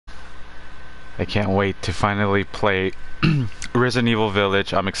I can't wait to finally play Resident Evil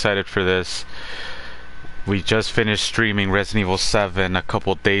Village. I'm excited for this. We just finished streaming Resident Evil 7 a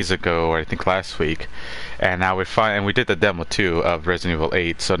couple days ago, or I think last week, and now we're fine. And we did the demo too of Resident Evil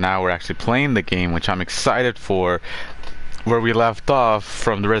 8. So now we're actually playing the game, which I'm excited for. Where we left off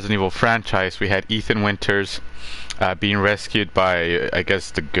from the Resident Evil franchise, we had Ethan Winters being rescued by, I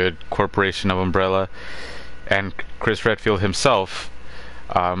guess, the good corporation of Umbrella, and Chris Redfield himself.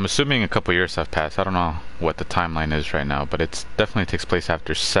 I'm assuming a couple years have passed. I don't know what the timeline is right now, but it definitely takes place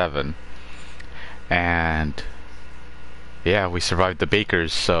after 7. And yeah, we survived the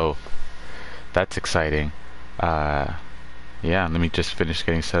Bakers, so that's exciting. Yeah, let me just finish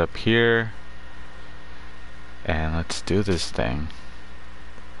getting set up here. And let's do this thing.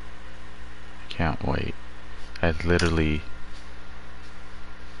 I can't wait. I literally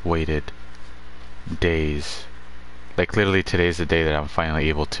waited days. Like literally today's the day that I'm finally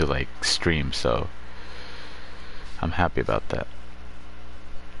able to like stream, so I'm happy about that.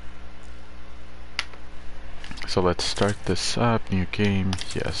 So let's start this up. New game,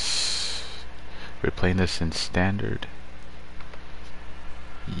 yes. We're playing this in standard.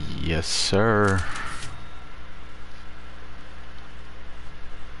 Yes, sir.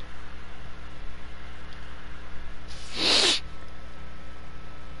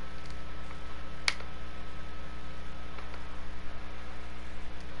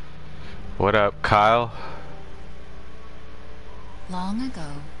 What up, Kyle? Long ago,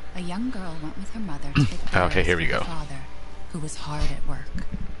 a young girl went with her mother to pick Okay, here we berries go. for her father, who was hard at work.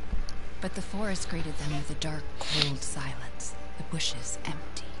 But the forest greeted them with a dark, cold silence, the bushes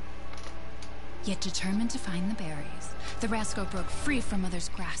empty. Yet determined to find the berries, the rascal broke free from Mother's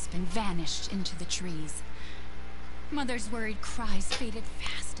grasp and vanished into the trees. Mother's worried cries faded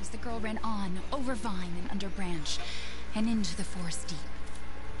fast as the girl ran on, over vine and under branch, and into the forest deep.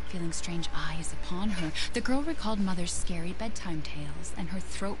 Feeling strange eyes upon her, the girl recalled Mother's scary bedtime tales, and her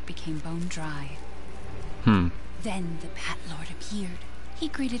throat became bone dry. Then the Bat Lord appeared. He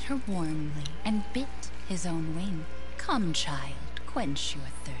greeted her warmly and bit his own wing. "Come, child, quench your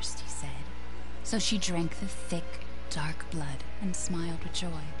thirst," he said. So she drank the thick, dark blood and smiled with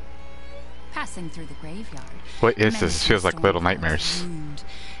joy. Passing through the graveyard, What is this? It feels like Little Nightmares. Loomed,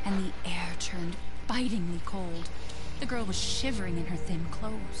 and the air turned bitingly cold. The girl was shivering in her thin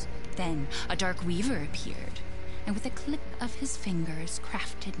clothes. Then a dark weaver appeared, and with a clip of his fingers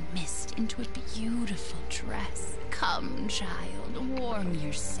crafted mist into a beautiful dress. "Come, child, warm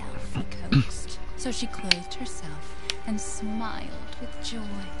yourself," he coaxed. So she clothed herself and smiled with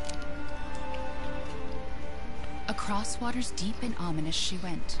joy. Across waters deep and ominous she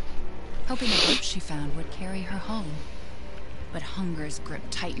went, hoping the boat she found would carry her home. But hunger's grip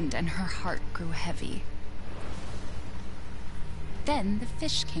tightened and her heart grew heavy. Then the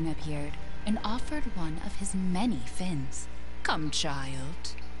Fish King appeared and offered one of his many fins. "Come,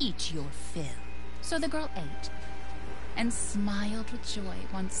 child, eat your fill." So the girl ate and smiled with joy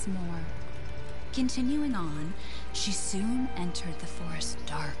once more. Continuing on, she soon entered the forest's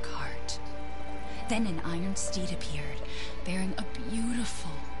dark heart. Then an iron steed appeared, bearing a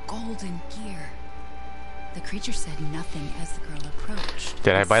beautiful golden gear. The creature said nothing as the girl approached.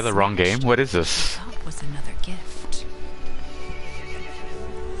 Did I buy the wrong game? What is this? That was another gift.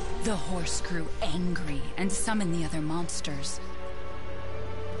 The horse grew angry and summoned the other monsters.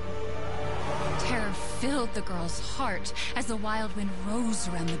 Terror filled the girl's heart as the wild wind rose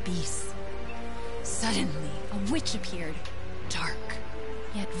around the beasts. Suddenly, a witch appeared, dark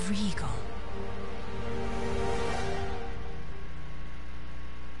yet regal.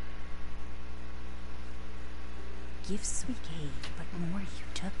 "Gifts we gave, but more you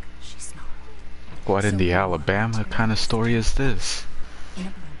took," she snarled. What in So the we Alabama walked kind of story is this? In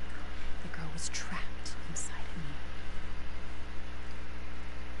a blink, the girl was trapped inside a mirror.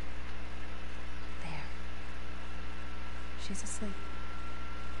 There. She's asleep.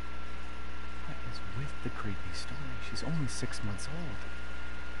 What is with the creepy story? She's only 6 months old.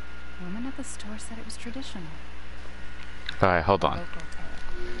 The woman at the store said it was traditional. Alright, hold on. Local tale.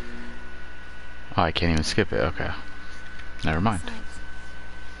 Oh, I can't even skip it. Okay. Never mind. Besides,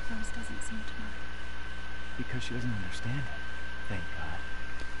 Rose doesn't seem to mind. Because she doesn't understand it. Thank God.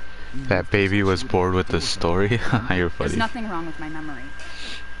 You That know, baby she was wouldn't bored with do the it. story. You're There's funny. nothing wrong with my memory.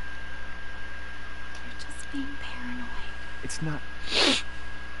 You're just being paranoid. It's not...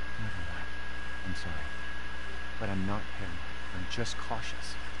 Never mind. I'm sorry. But I'm not paranoid. I'm just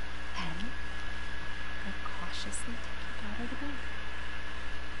cautious. Then, they cautiously take your daughter to bed.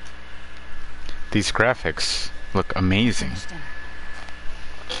 These graphics look amazing. Finish dinner.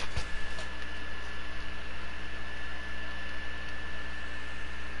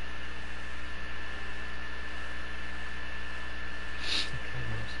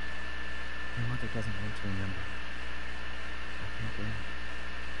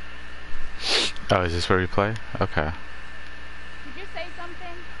 Oh, is this where we play? Okay. Did you say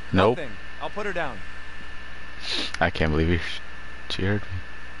something? Nope. Nothing. I'll put her down. I can't believe she heard me.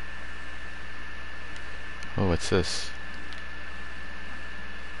 Oh, what's this?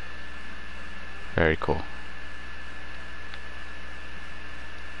 Very cool.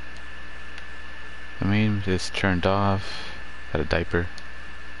 The main is turned off. Got a diaper.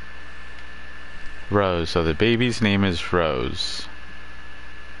 Rose. So the baby's name is Rose.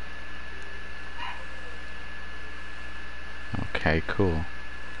 Okay, cool.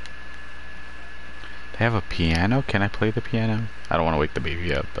 They have a piano? Can I play the piano? I don't want to wake the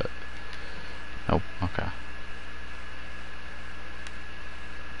baby up, but... Nope, okay.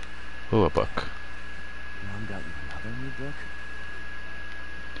 Ooh, a book. Mom got you another new book?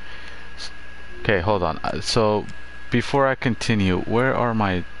 Okay, hold on. So, before I continue, where are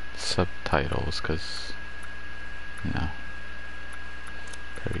my subtitles? Because, you know.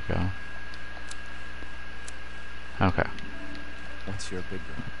 There we go. Okay. Once you're a big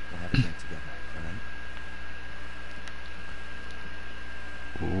girl, we'll have a drink together,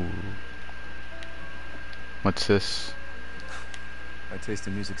 alright? Ooh. What's this? My taste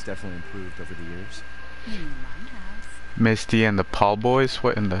in music's definitely improved over the years. Mine has. Misty and the Paul Boys?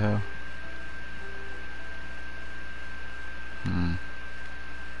 What in the hell?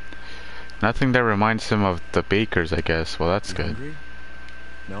 Nothing that reminds him of the Bakers, I guess. Well, that's You good. hungry?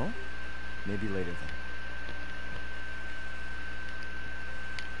 No? Maybe later then.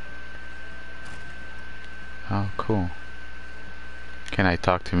 Oh, cool. Can I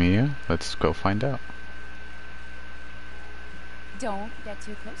talk to Mia? Let's go find out. Don't get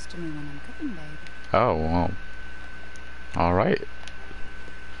too close to me when I'm cooking, babe. Oh, well. Alright.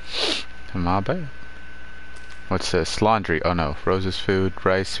 My bad. What's this? Laundry. Oh no. Rose's food,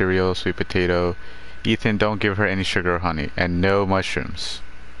 rice, cereal, sweet potato. Ethan, don't give her any sugar or honey. And no mushrooms.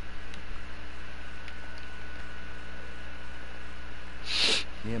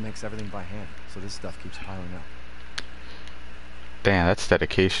 Mia makes everything by hand, so this stuff keeps piling up. Damn, that's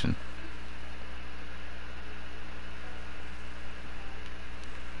dedication.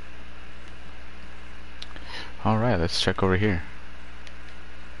 Alright, let's check over here.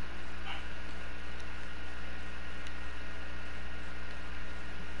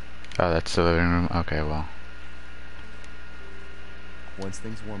 Oh, that's the living room? Okay, well. Once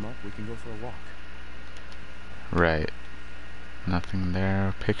things warm up, we can go for a walk. Right. Nothing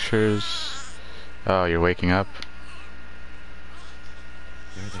there. Pictures. Oh, you're waking up?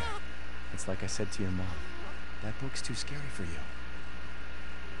 You're there. It's like I said to your mom. That book's too scary for you.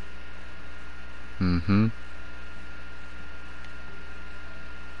 Mm-hmm.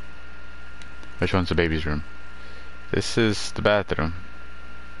 Which one's the baby's room? This is the bathroom.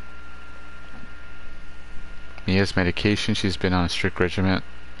 Mia's medication. She's been on a strict regimen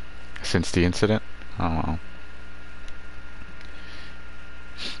since the incident. Oh, wow.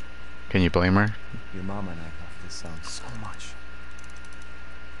 Can you blame her? Your mom and I love this song so much.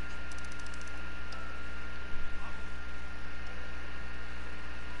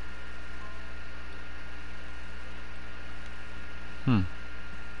 Hmm.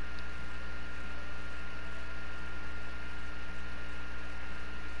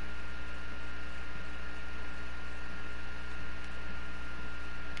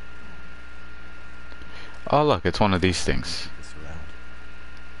 Oh look, it's one of these things. This around.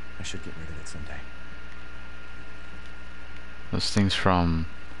 I should get rid of it someday. Those things from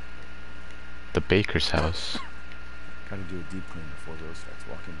the baker's house. Gotta do a deep clean before Rose starts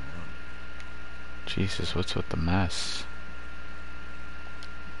walking around. Jesus, what's with the mess?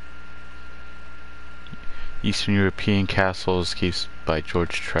 Eastern European Castles, keeps by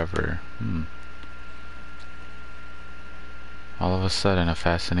George Trevor. All of a sudden, a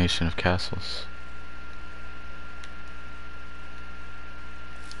fascination of castles.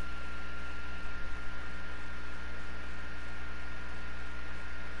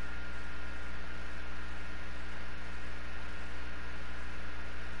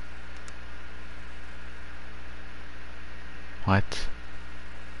 What?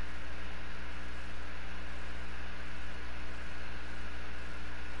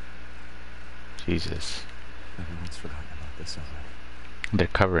 Jesus. Everyone's forgotten about this already. They're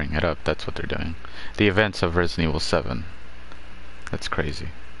covering it up, that's what they're doing. The events of Resident Evil 7. That's crazy.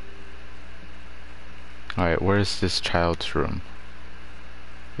 Alright, where's this child's room?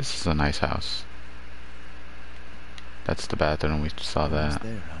 This is a nice house. That's the bathroom, we saw that.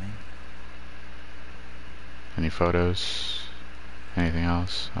 There, honey. Any photos? Anything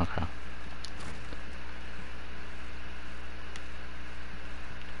else? Okay.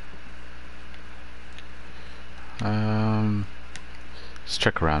 Let's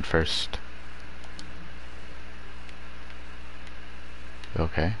check around first.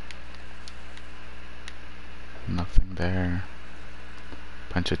 Okay. Nothing there.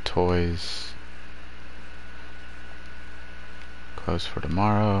 Bunch of toys. Clothes for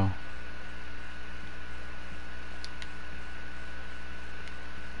tomorrow.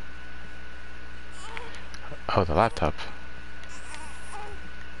 Oh, the laptop.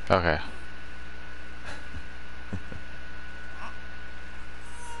 Okay.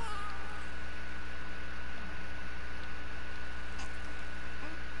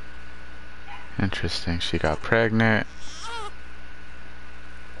 Interesting. She got pregnant.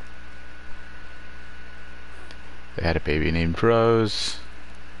 They had a baby named Rose.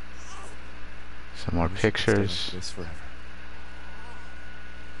 Some more pictures.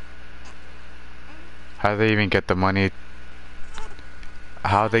 How do they even get the money?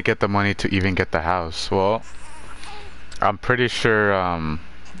 How they get the money to even get the house? Well, I'm pretty sure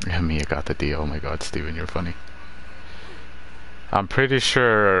Mia got the deal. Oh my god, Steven, you're funny. I'm pretty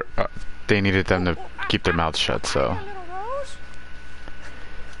sure they needed them to keep their mouths shut, so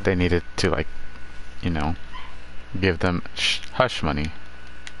they needed to, like, you know, give them hush money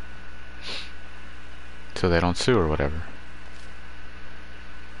so they don't sue or whatever.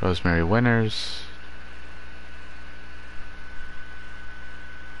 Rosemary Winters.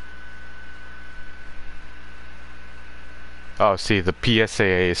 Oh, see, the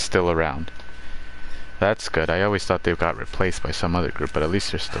PSAA is still around. That's good. I always thought they got replaced by some other group, but at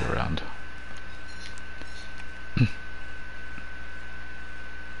least they're still around.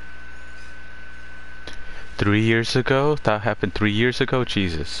 3 years ago? That happened 3 years ago?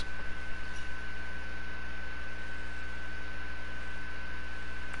 Jesus.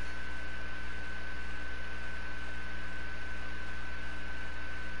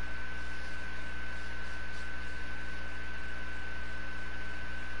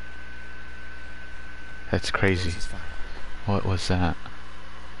 That's crazy. What was that?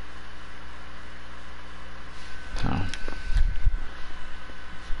 Oh.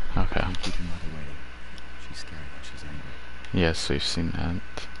 Okay. Keep your mother waiting. She's scary when she's angry. Yes, we've seen that.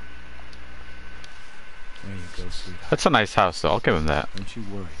 There you go, sweetheart. That's a nice house, though. I'll give him that. Don't you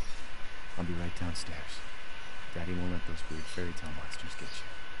worry. I'll be right downstairs. Daddy won't let those weird fairy tale monsters get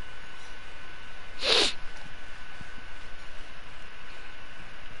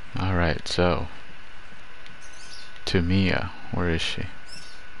you. Alright, so. To Mia. Where is she?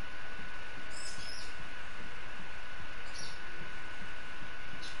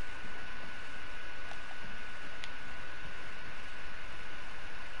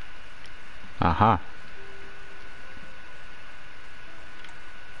 Uh-huh.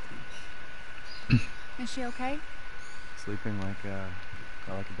 Is she okay? Sleeping like a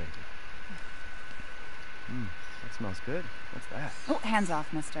baby. That smells good. What's that? Oh, hands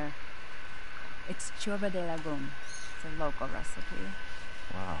off, mister. It's churba de lagoon. It's a local recipe.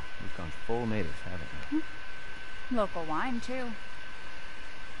 Wow, we've gone full native, haven't we? Local wine, too.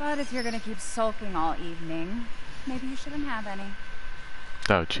 But if you're gonna keep sulking all evening, maybe you shouldn't have any.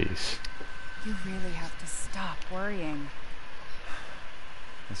 Oh, jeez. You really have to stop worrying.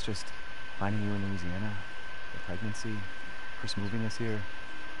 It's just finding you in Louisiana, the pregnancy, Chris moving us here,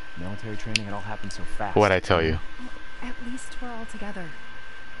 military training, it all happened so fast. What'd I tell you? At least we're all together.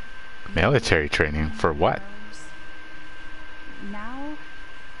 Military training? For what? Now,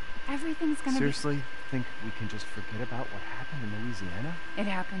 everything's gonna Seriously, think we can just forget about what happened in Louisiana? It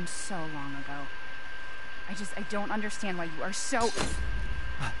happened so long ago. I don't understand why you are so...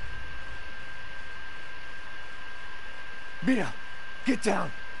 Mia, get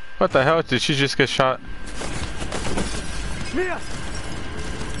down! What the hell? Did she just get shot? Mia!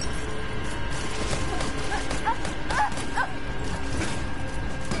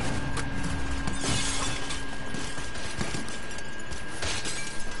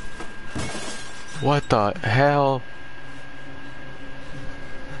 What the hell?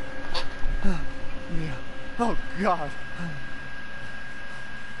 Mia. Oh, God.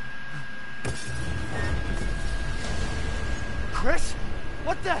 Chris?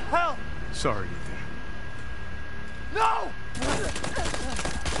 What the hell? Sorry, Ethan. No!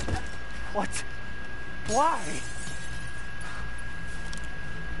 What? Why?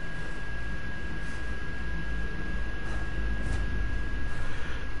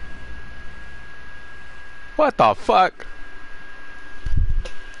 What the fuck?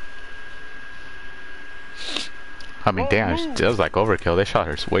 I mean, damn, that was like overkill. They shot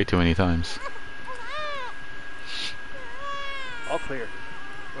her way too many times. All clear.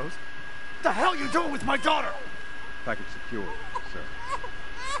 Rose? What the hell are you doing with my daughter? Package secure, sir.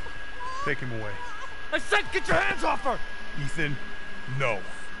 Take him away. I said get your hands off her! Ethan, no.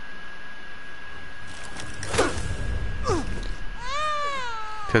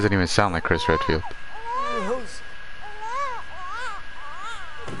 Doesn't even sound like Chris Redfield. Rose.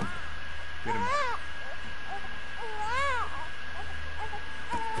 Get him.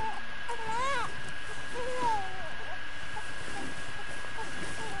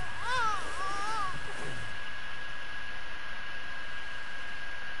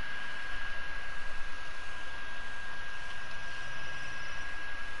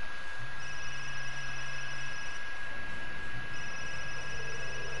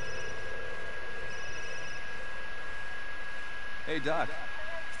 Hey, Doc.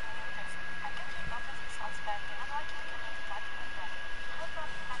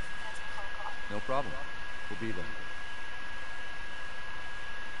 No problem. We'll be there.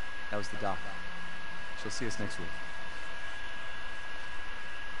 That was the doc. She'll see us next week.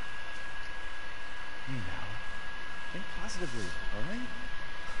 Hey, now. Think positively, all right?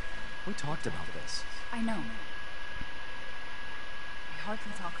 We talked about this. I know. I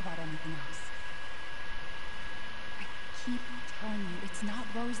hardly talk about anything else. I keep telling you, it's not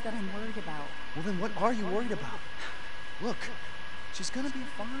Rose that I'm worried about. Well, then what are you worried about? Look, she's gonna be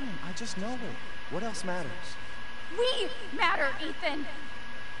fine. I just know it. What else matters? We matter, Ethan!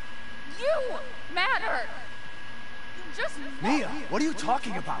 You matter! You just Mia, what are you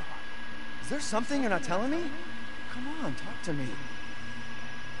talking about? Is there something you're not telling me? Come on, talk to me.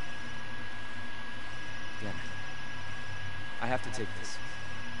 Damn it. I have to take this.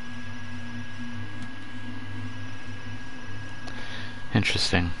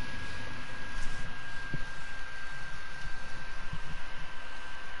 Interesting.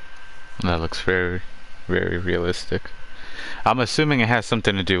 That looks very, very realistic. I'm assuming it has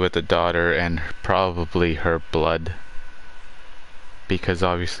something to do with the daughter and probably her blood. Because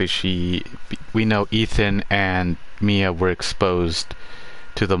obviously we know Ethan and Mia were exposed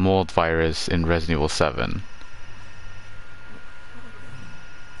to the mold virus in Resident Evil 7.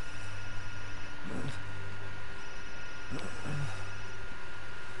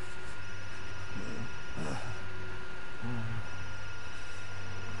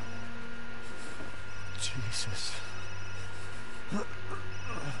 Jesus.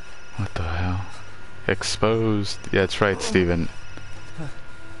 What the hell? Exposed. Yeah, that's right, Steven.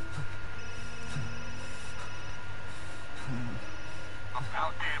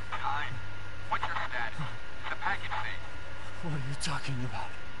 About damn time. What's your status? Is the package safe? What are you talking about?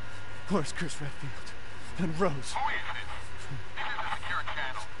 Where's Chris Redfield? And Rose? Who is this? This is a secure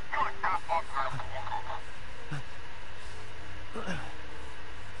channel. You are not authorized to walk over.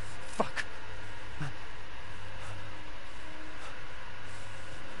 Fuck.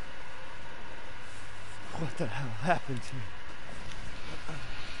 What the hell happened to you?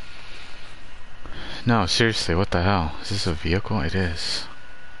 No, seriously, what the hell? Is this a vehicle? It is.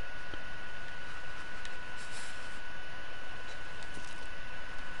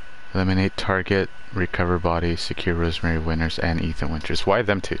 Eliminate target, recover body, secure Rosemary Winters and Ethan Winters. Why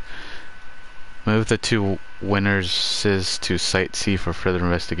them two? Move the two Winterses to Site C for further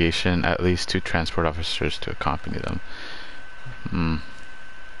investigation. At least 2 transport officers to accompany them.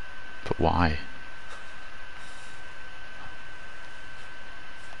 But why?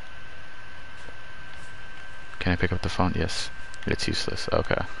 Can I pick up the phone? Yes. It's useless.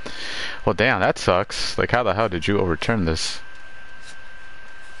 Okay. Well, damn, that sucks. Like, how the hell did you overturn this?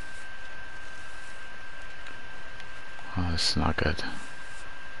 Oh, this is not good.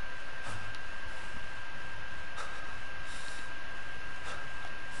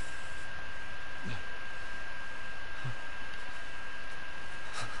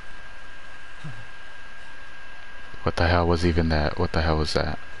 What the hell was even that? What the hell was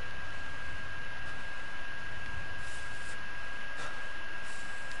that?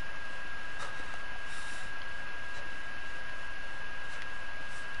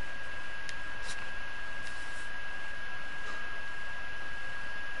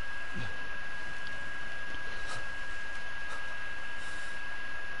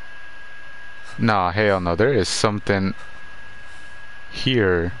 No, hell no. There is something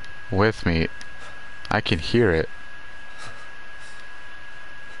here with me. I can hear it.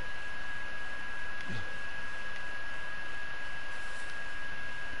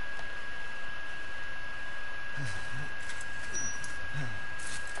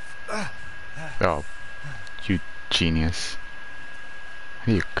 Oh, you genius. How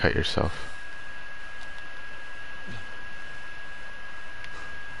do you cut yourself?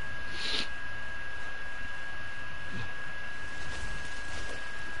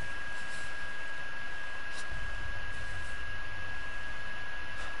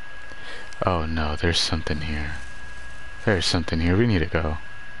 Oh no, there's something here. There's something here. We need to go.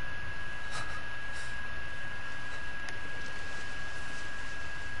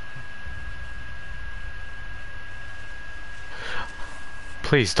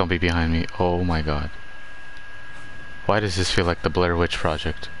 Please don't be behind me. Oh my god. Why does this feel like the Blair Witch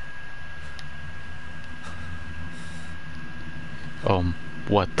Project?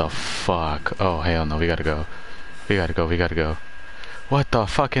 What the fuck? Oh, hell no, we gotta go. We gotta go, we gotta go. What the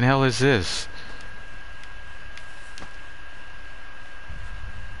fucking hell is this?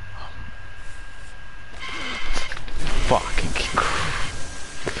 Fucking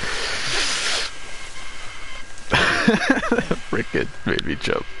frickin' made me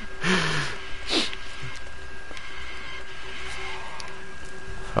jump.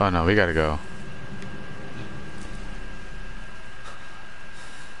 Oh no, we gotta go.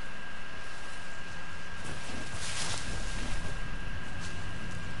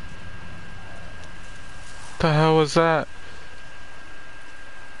 What the hell was that?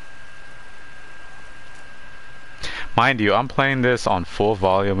 Mind you, I'm playing this on full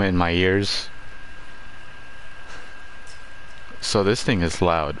volume in my ears. So this thing is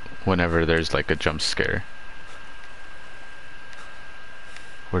loud whenever there's like a jump scare.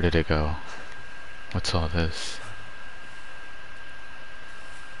 Where did it go? What's all this?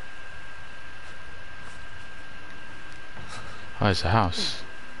 Oh, it's a house.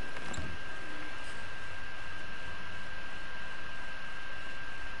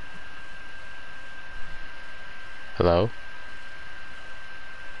 Hello?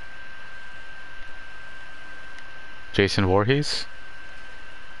 Jason Voorhees?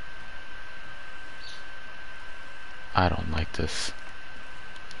 I don't like this.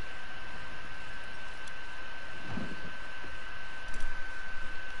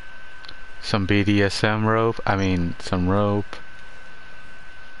 Some BDSM rope? I mean, some rope.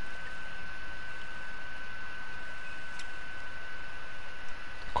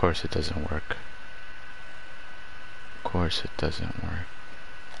 Of course it doesn't work. Of course it doesn't work.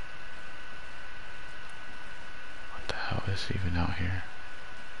 What the hell is even out here?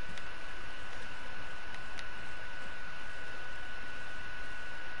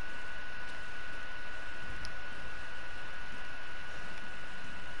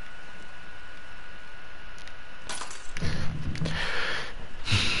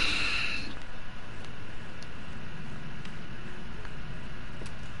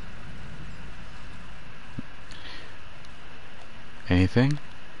 Anything?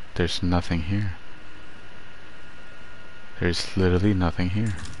 There's nothing here. There's literally nothing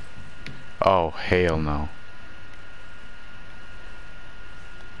here. Oh, hell no.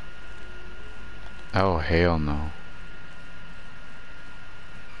 Oh, hell no.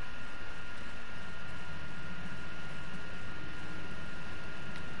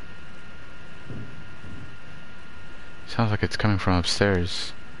 Sounds like it's coming from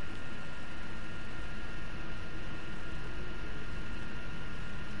upstairs.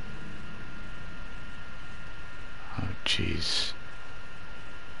 Oh jeez.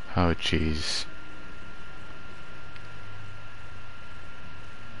 Oh jeez.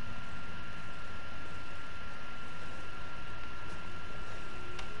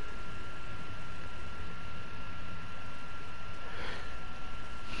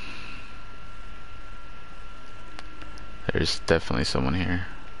 There's definitely someone here.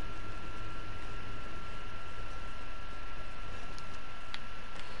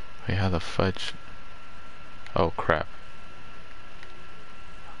 Wait, how the fudge? Oh crap.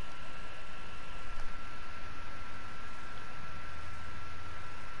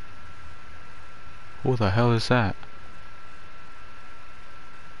 Who the hell is that?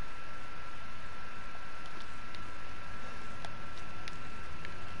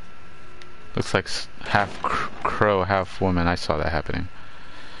 Looks like half crow, half woman. I saw that happening.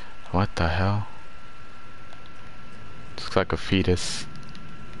 What the hell? Looks like a fetus.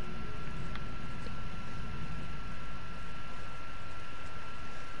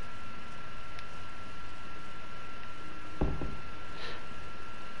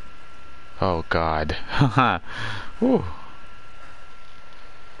 Oh god. Haha. Whew.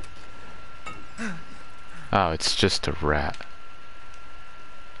 Oh, it's just a rat.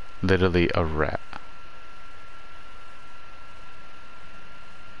 Literally a rat.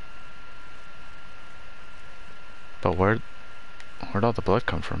 But where'd all the blood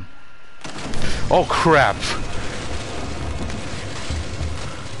come from? Oh crap!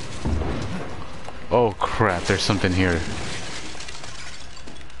 Oh crap, there's something here.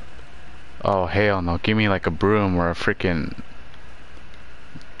 Oh hell no, give me like a broom or a freaking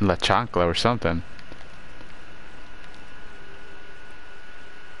La Chancla or something.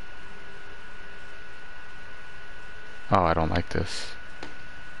 Oh, I don't like this.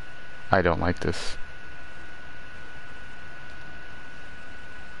 I don't like this.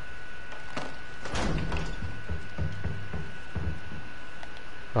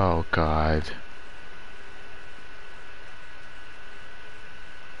 Oh God.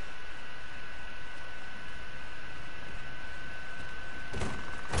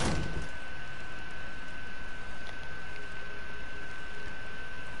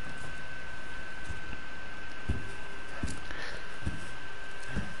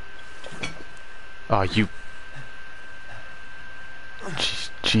 Oh, you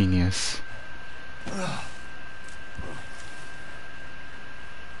genius.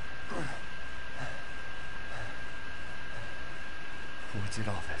 What did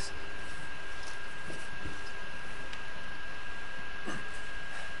all this?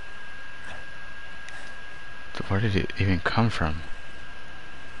 Where did it even come from?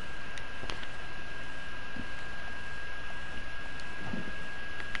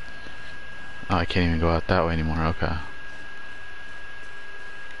 Oh, I can't even go out that way anymore. Okay.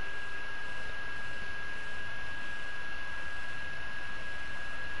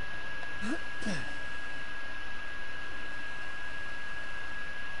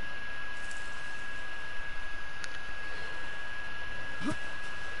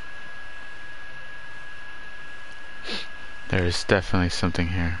 There is definitely something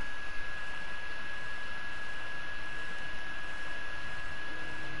here.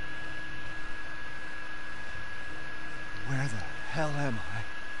 Where the hell am I?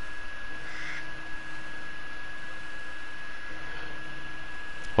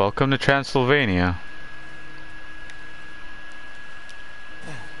 Welcome to Transylvania.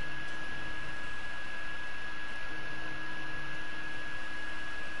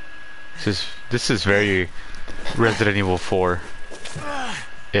 This is very Resident Evil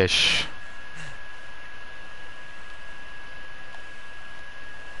 4-ish.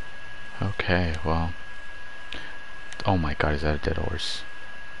 Okay, well. Oh my God, is that a dead horse?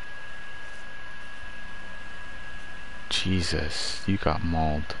 Jesus, you got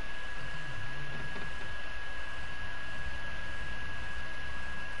mauled.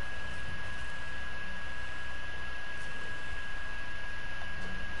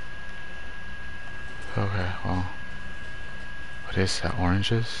 Okay, well. What is that?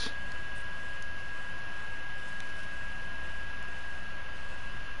 Oranges?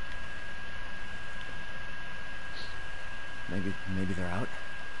 Maybe they're out.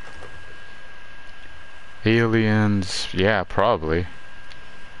 Aliens? Yeah, probably.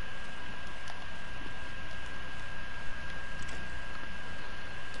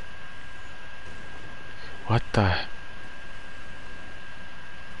 What the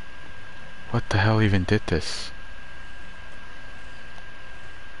hell even did this?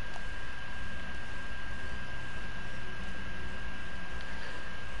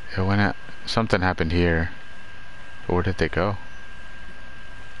 It went out. Something happened here. Where did they go?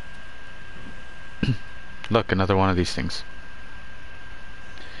 Look, another one of these things.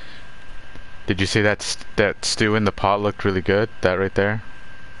 Did you see that stew in the pot looked really good? That right there?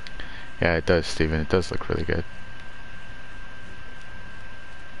 Yeah, it does, Steven. It does look really good.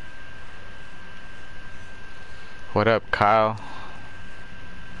 What up, Kyle?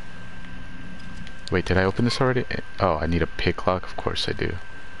 Wait, did I open this already? Oh, I need a pick lock? Of course I do.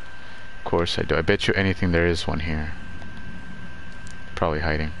 Of course I do. I bet you anything there is one here. Probably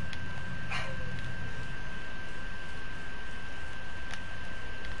hiding.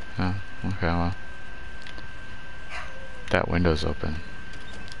 Oh, okay, well. That window's open.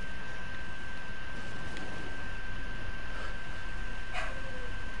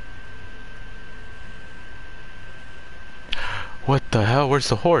 What the hell? Where's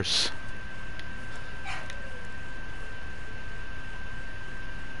the horse?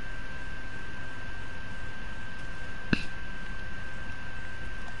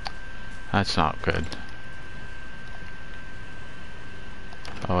 That's not good.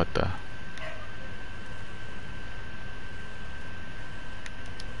 Oh, what the?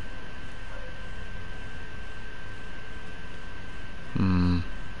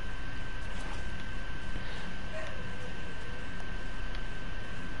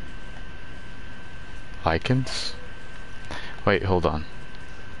 Lichens? Wait, hold on.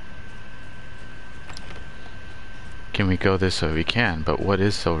 Can we go this way? We can, but what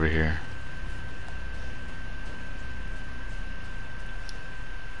is over here?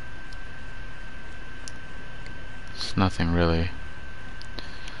 It's nothing really.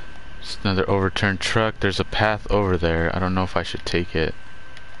 It's another overturned truck. There's a path over there. I don't know if I should take it.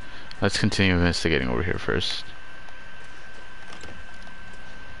 Let's continue investigating over here first.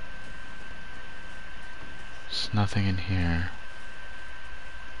 There's nothing in here.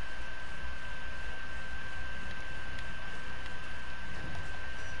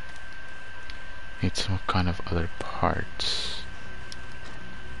 Need some kind of other parts.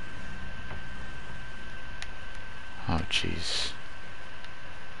 Oh, jeez.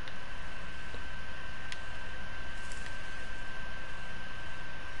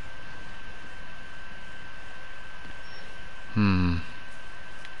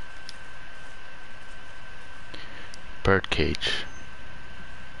 Birdcage.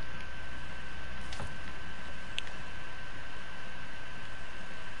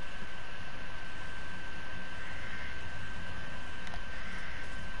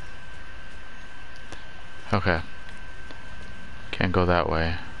 Okay. Can't go that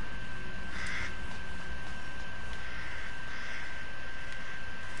way.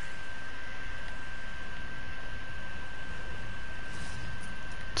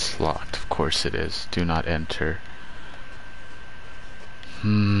 It's locked. Of course it is. Do not enter.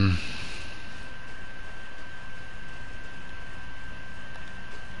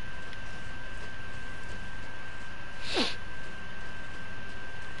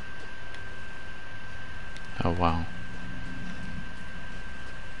 Oh, wow.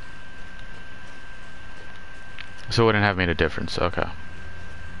 So it wouldn't have made a difference. Okay.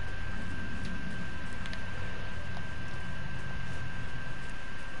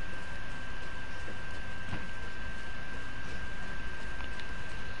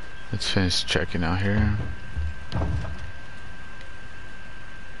 Let's finish checking out here.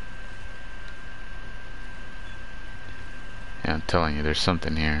 Yeah, I'm telling you, there's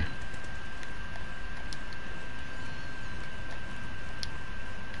something here.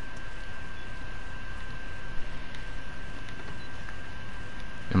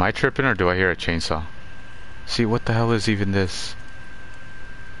 Am I tripping or do I hear a chainsaw? See, what the hell is even this?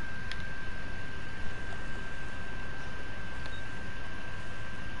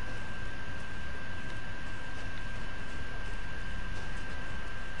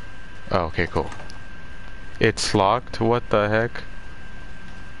 Oh, okay, cool. It's locked? What the heck?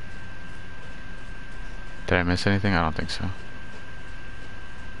 Did I miss anything? I don't think so.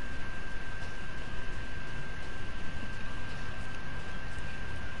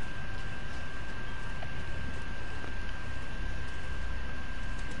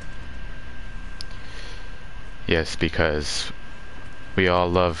 Yes, because we all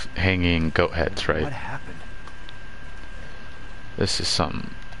love hanging goat heads, right? What happened? This is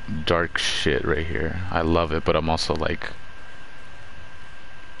some dark shit right here. I love it, but I'm also like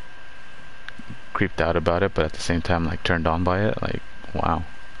creeped out about it, but at the same time like turned on by it. Like, wow.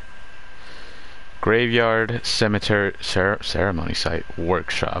 Graveyard, cemetery, ceremony site,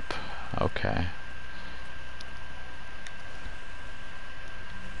 workshop. Okay.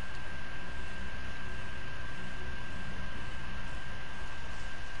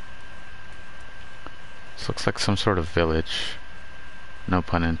 This looks like some sort of village. No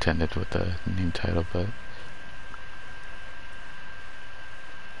pun intended with the name title, but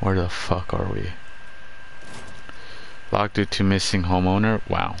where the fuck are we? Locked due to missing homeowner.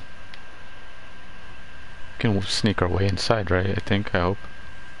 Wow. Can sneak our way inside, right? I think. I hope.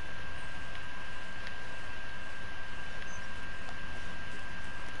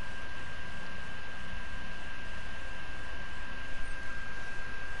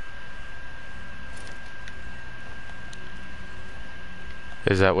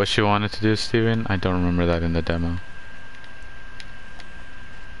 Is that what she wanted to do, Steven? I don't remember that in the demo.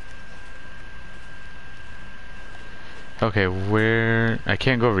 Okay, where... I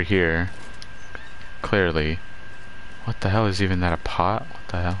can't go over here. Clearly. What the hell is even that, a pot? What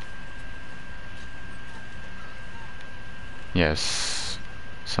the hell? Yes.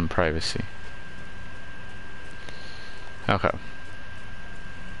 Some privacy. Okay.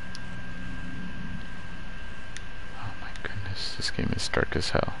 Oh my goodness, this game is dark as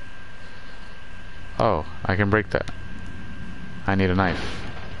hell. Oh, I can break that. I need a knife.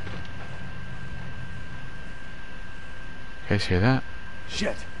 You guys hear that?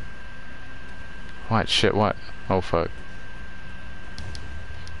 Shit. What? Shit, what? Oh, fuck.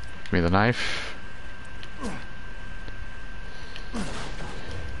 Give me the knife.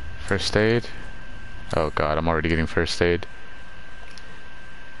 First aid. Oh god, I'm already getting first aid.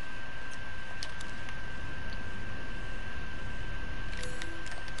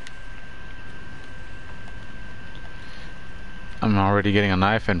 I'm already getting a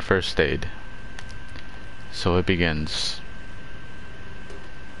knife and first aid. So it begins.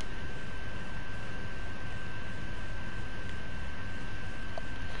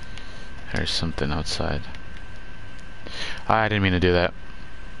 There's something outside. I didn't mean to do that.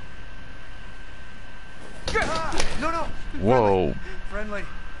 No, no. Whoa. Friendly.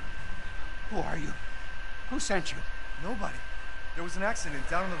 Who are you? Who sent you? Nobody. There was an accident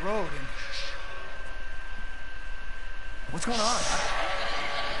down on the road and... What's going on?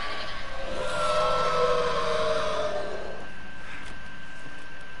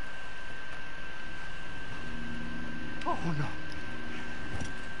 Oh no.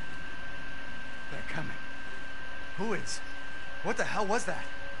 They're coming. Who is? What the hell was that?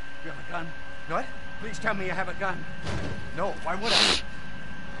 You have a gun? What? Please tell me you have a gun. No, why would I?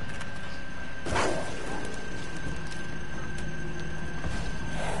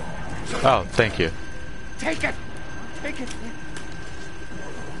 Oh, thank you. Take it! Take it!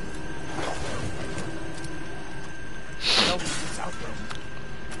 Nobody's out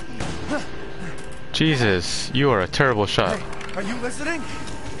there. Jesus, you are a terrible shot. Hey, are you listening?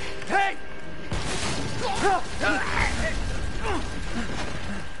 Hey!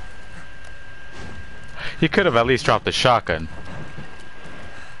 You could have at least dropped the shotgun.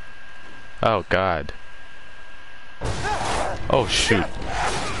 Oh God. Oh shoot.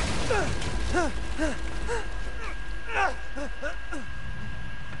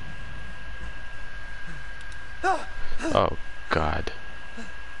 Oh God.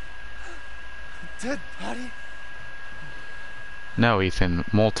 Dead body? No, Ethan,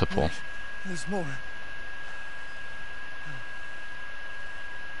 multiple. There's more.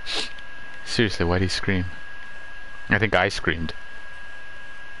 Seriously, why'd he scream? I think I screamed.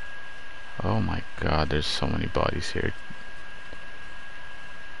 Oh my God, there's so many bodies here.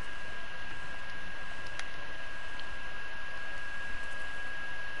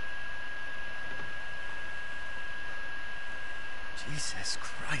 Jesus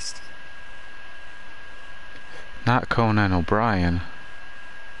Christ. Not Conan O'Brien.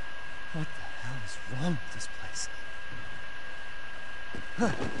 What the hell is wrong with this place?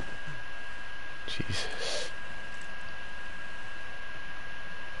 Jesus.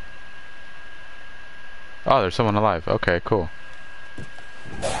 Oh, there's someone alive. Okay, cool.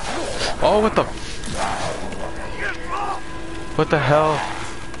 Oh, what the... What the hell?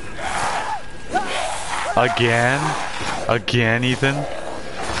 Again? Again, Ethan?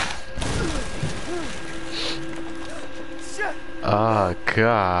 Shit! Oh,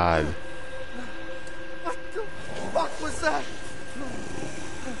 God. What the fuck was that?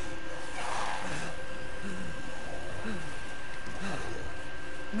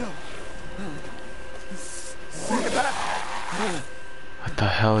 No. Bring it back. What the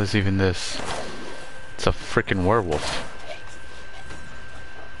hell is even this? It's a freaking werewolf.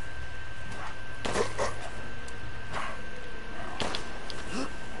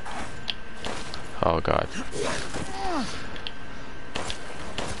 Oh God.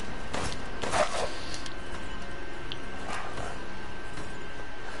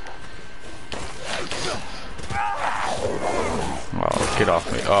 Oh, get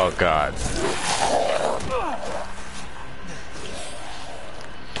off me. Oh God.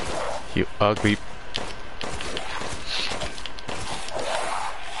 You ugly.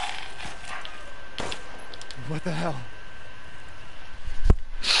 What the hell?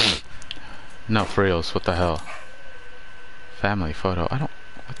 No, for reals, what the hell? Family photo. I don't...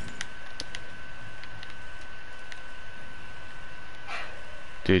 What?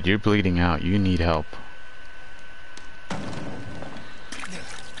 Dude, you're bleeding out. You need help.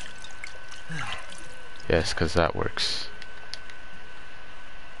 Yes, because that works.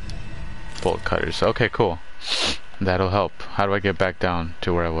 Bolt cutters. Okay, cool. That'll help. How do I get back down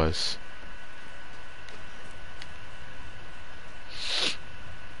to where I was?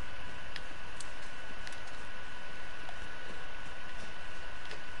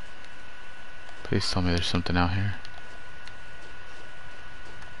 Please tell me there's something out here.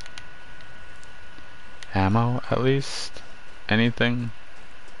 Ammo, at least? Anything?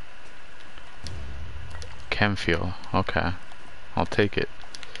 Chem fuel. Okay. I'll take it.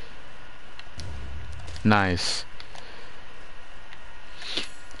 Nice.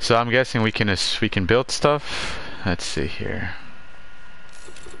 So I'm guessing we can build stuff. Let's see here.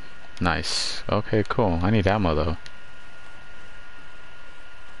 Nice. Okay, cool. I need ammo though.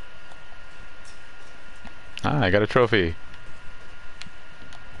 Ah, I got a trophy.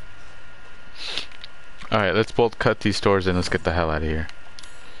 Alright, let's bolt cut these doors and let's get the hell out of here.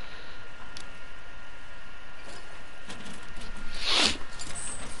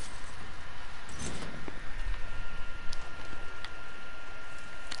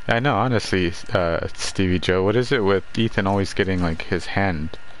 I know, honestly, Stevie Joe, what is it with Ethan always getting like his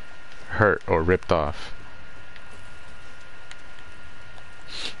hand hurt or ripped off?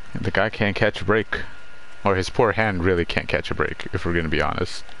 The guy can't catch a break. Or his poor hand really can't catch a break, if we're gonna be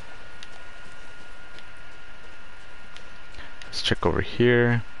honest. Let's check over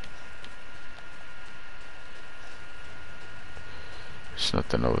here. There's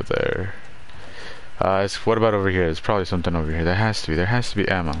nothing over there. What about over here? There's probably something over here. There has to be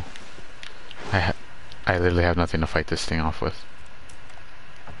ammo. I literally have nothing to fight this thing off with.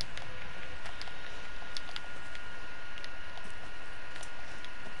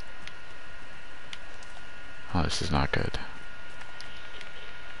 Oh, this is not good.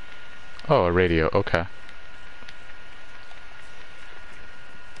 Oh, a radio. Okay.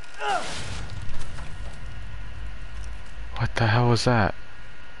 What the hell was that?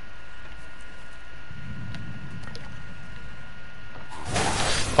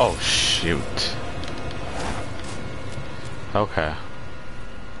 Oh, shoot. Okay.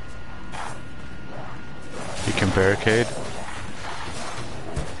 You can barricade.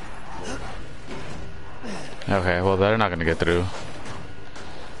 Okay, well, they're not gonna get through.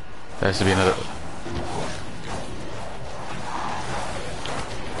 There has to be another...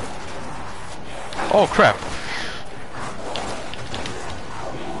 Oh, crap!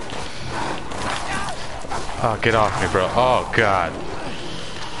 Oh, get off me, bro. Oh, God.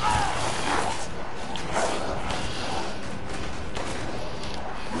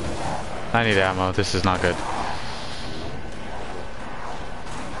 I need ammo. This is not good.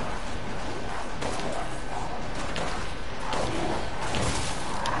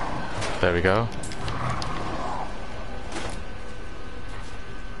 There we go.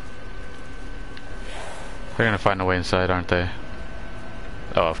 They're gonna find a way inside, aren't they?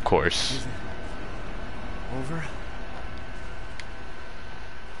 Oh, of course. Is it over?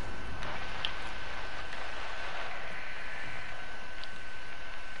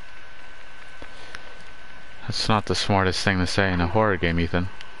 That's not the smartest thing to say in a horror game, Ethan.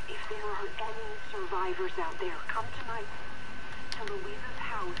 If there are any survivors out there, come tonight to Louisa's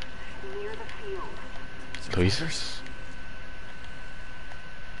house near the field. Louisa's?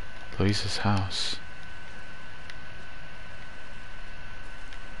 Louisa's house.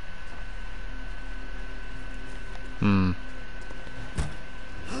 Hmm.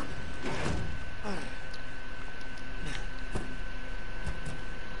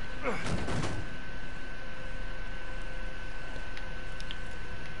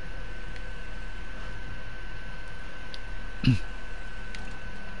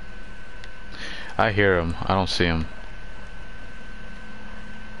 I hear him. I don't see him.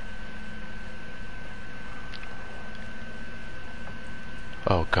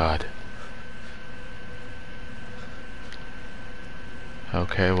 Oh, God.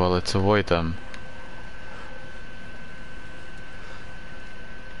 Okay, well, let's avoid them.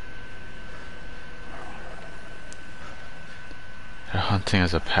 They're hunting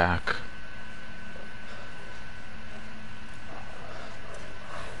as a pack.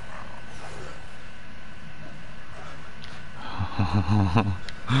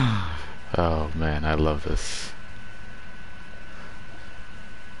 Oh man, I love this.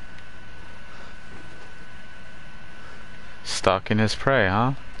 Stalking his prey,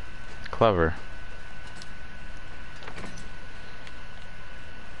 huh? Clever.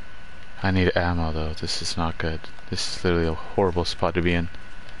 I need ammo though. This is not good. This is literally a horrible spot to be in.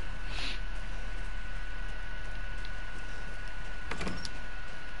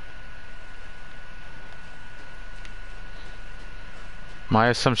 My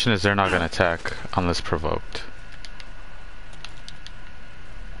assumption is they're not going to attack unless provoked.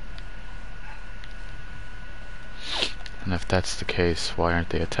 And if that's the case, why aren't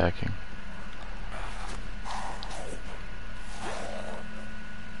they attacking?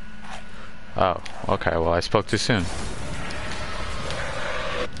 Oh, okay, well I spoke too soon.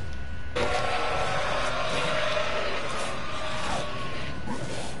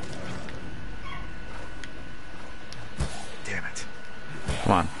 Damn it.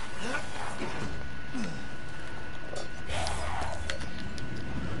 Come on.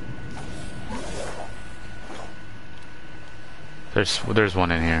 There's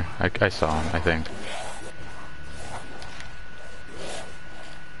one in here. I saw him, I think.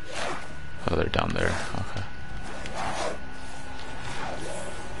 Oh, they're down there. Okay.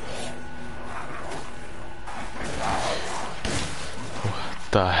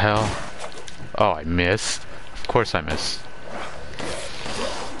 What the hell? Oh, I missed. Of course I missed.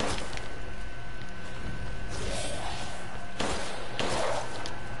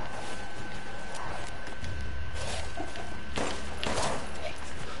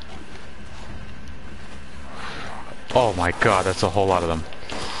 Oh my god, that's a whole lot of them.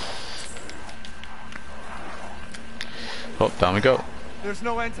 Oh, down we go. There's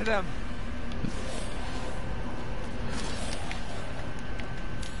no end to them.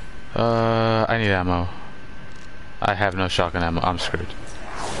 I need ammo. I have no shotgun ammo. I'm screwed.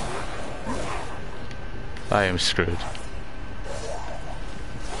 I am screwed.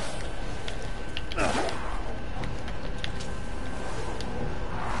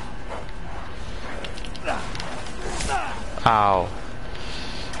 Ow.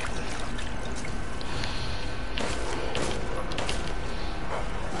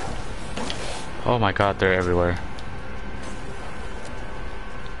 Oh my god, they're everywhere.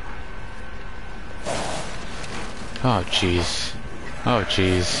 Oh jeez. Oh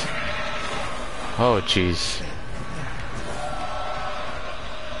jeez. Oh jeez.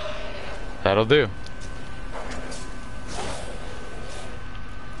 That'll do.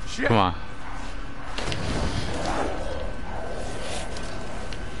 Shit. Come on.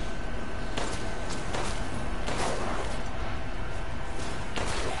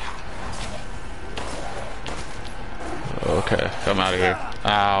 Okay, come out of here.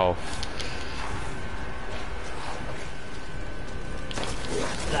 Ow.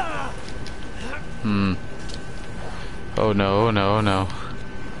 Oh no, oh no, oh no.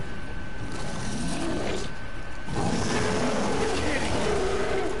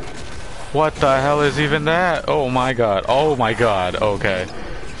 What the hell is even that? Oh my god. Oh my god. Okay.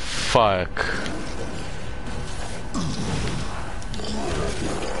 Fuck.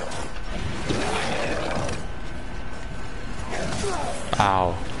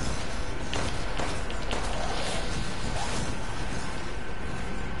 Ow.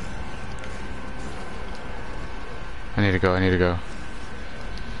 I need to go, I need to go.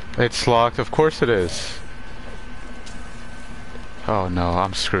 It's locked, of course it is. Oh no,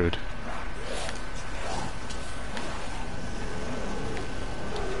 I'm screwed.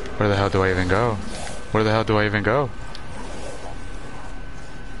 Where the hell do I even go? Where the hell do I even go?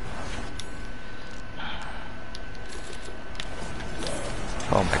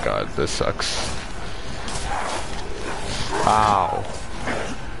 Oh my god, this sucks. Ow.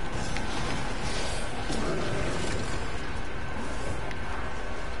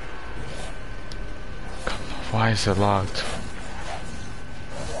 Why is it locked?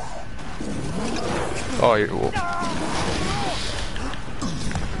 Oh, you...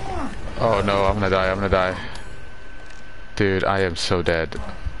 Oh no, I'm gonna die, I'm gonna die. Dude, I am so dead.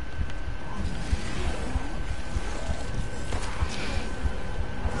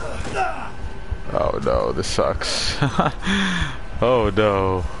 Oh no, this sucks. Oh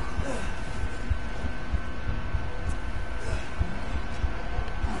no.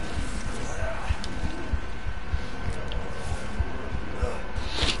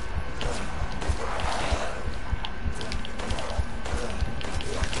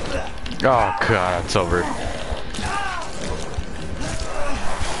 Oh god, it's over.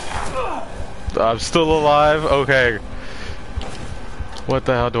 I'm still alive? Okay. What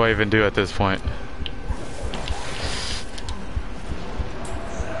the hell do I even do at this point?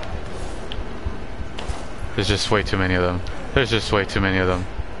 There's just way too many of them. There's just way too many of them.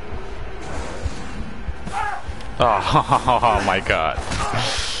 Oh, my god.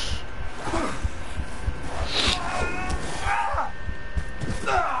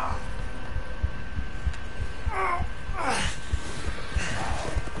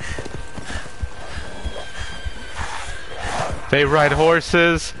 They ride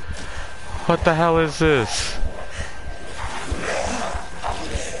horses? What the hell is this?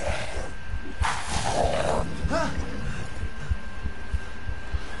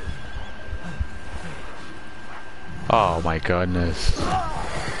 Oh my goodness.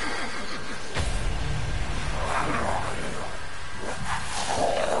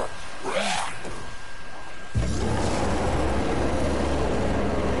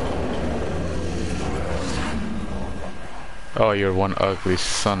 Oh, you're one ugly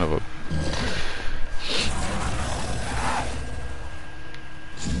son of a...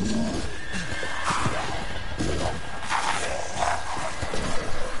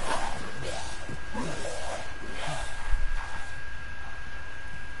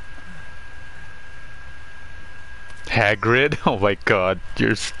 Hagrid? Oh my god,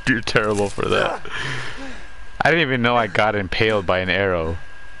 you're terrible for that. I didn't even know I got impaled by an arrow.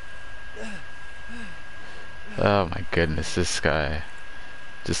 Oh my goodness, this guy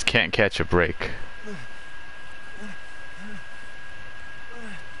just can't catch a break.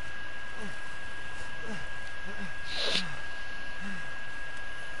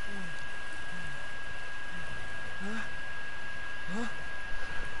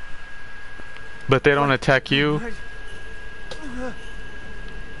 But they don't attack you?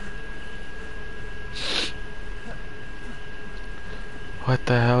 What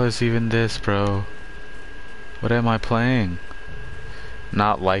the hell is even this, bro? What am I playing?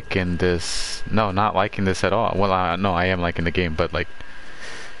 Not liking this. No, not liking this at all. Well, no, I am liking the game, but like...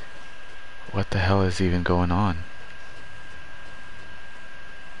 What the hell is even going on?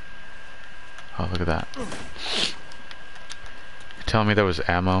 Oh, look at that. You're telling me there was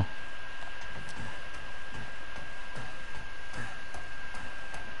ammo?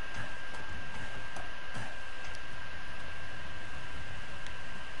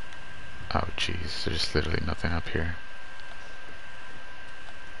 Oh jeez, there's literally nothing up here.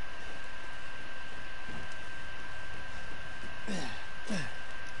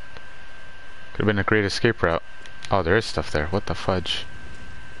 Could have been a great escape route. Oh, there is stuff there. What the fudge?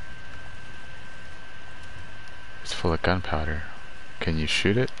 It's full of gunpowder. Can you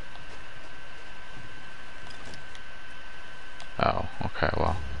shoot it? Oh, okay,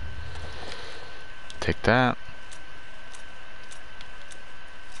 well. Take that.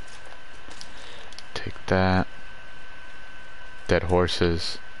 Take that. Dead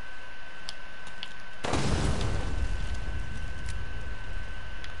horses.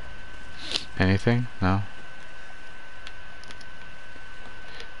 Anything? No?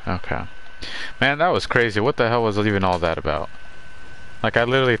 Okay. Man, that was crazy. What the hell was even all that about? Like, I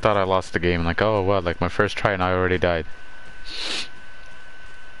literally thought I lost the game. Like, oh, what? Like, my first try and I already died.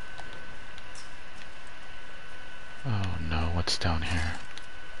 Oh, no. What's down here?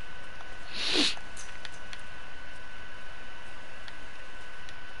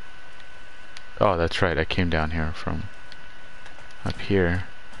 Oh, that's right. I came down here from up here.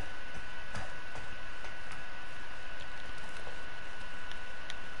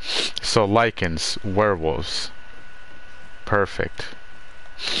 So, lichens, werewolves. Perfect.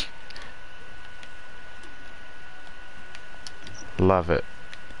 Love it.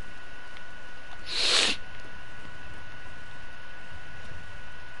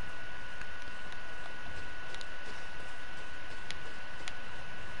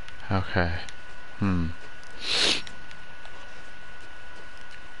 Okay.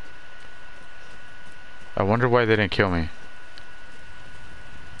 I wonder why they didn't kill me.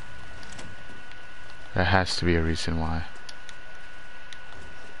 There has to be a reason why.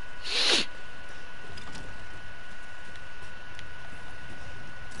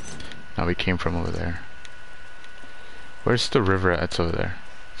 No, we came from over there. Where's the river at? It's over there.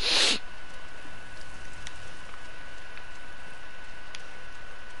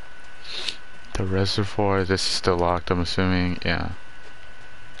 The reservoir, this is still locked, I'm assuming. Yeah.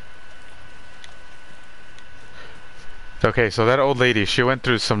 Okay, so that old lady, she went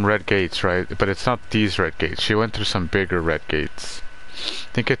through some red gates, right? But it's not these red gates. She went through some bigger red gates. I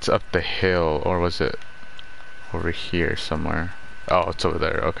think it's up the hill, or was it over here somewhere? Oh, it's over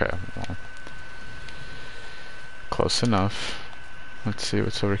there. Okay. Well, close enough. Let's see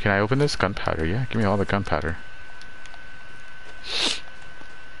what's over. Can I open this? Gunpowder. Yeah, give me all the gunpowder.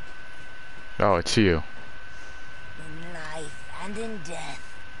 Oh, it's you. In life and in death,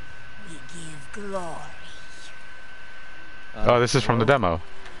 we give glory. Oh, this is from the demo.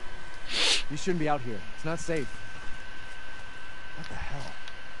 You shouldn't be out here. It's not safe. What the hell?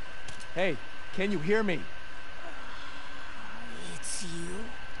 Hey, can you hear me? It's you,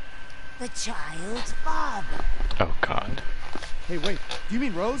 the child's father. Oh, God. Hey, wait. Do you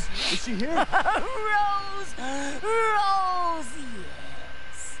mean Rose? Is she here? Rose! Rose,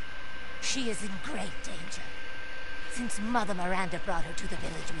 yes. She is in great danger. Since Mother Miranda brought her to the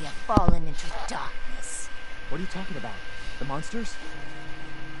village, we have fallen into darkness. What are you talking about? The monsters?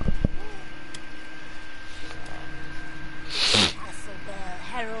 Castle Bell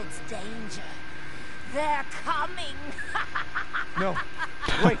heralds danger. They're coming. No.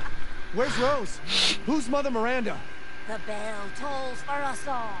 Wait. Where's Rose? Who's Mother Miranda? The bell tolls for us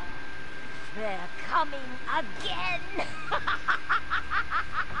all. They're coming again.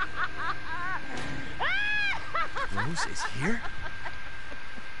 Rose is here?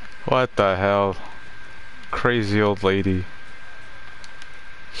 What the hell? Crazy old lady.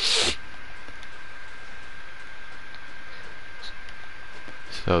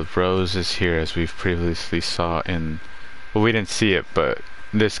 So Rose is here, as we've previously saw in... Well, we didn't see it, but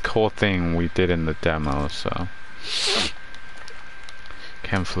this whole thing we did in the demo, so...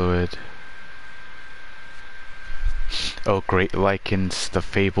 Chem fluid. Oh, great lichens, the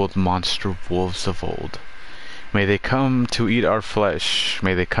fabled monster wolves of old. May they come to eat our flesh.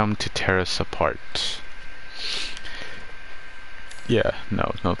 May they come to tear us apart. Yeah,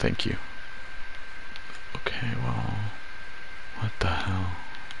 no thank you. Okay, well... What the hell?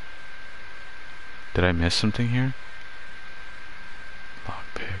 Did I miss something here?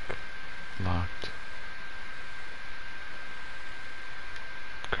 Lockpick. Locked.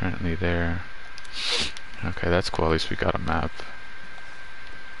 Currently there. Okay, that's cool. At least we got a map.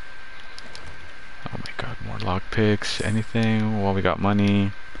 Oh my god, more lockpicks. Anything? Well, we got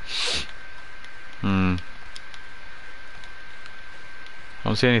money. I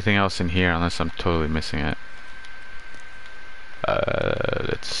don't see anything else in here unless I'm totally missing it.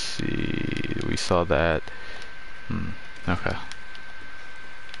 Let's see. We saw that. Okay.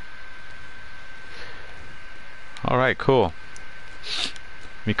 Alright, cool.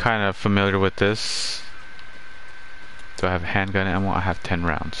 I'm kind of familiar with this. Do I have handgun ammo? I have 10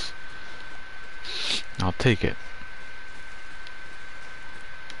 rounds. I'll take it.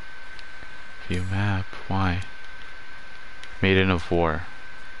 View map. Why? Maiden of War.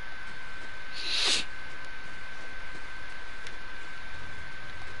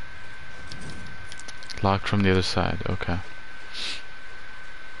 Locked from the other side. Okay.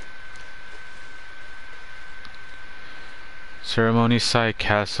 Ceremony site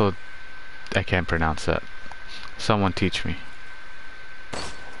castle. I can't pronounce that. Someone teach me.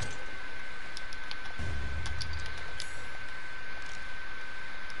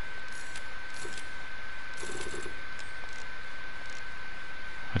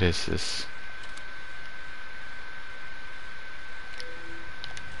 What is this?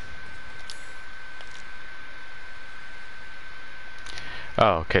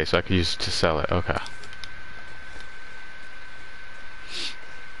 Oh, okay, so I could use it to sell it. Okay.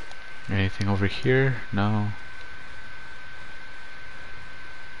 Anything over here? No.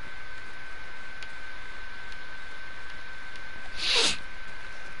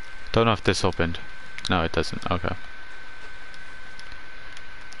 Don't know if this opened. No, it doesn't. Okay.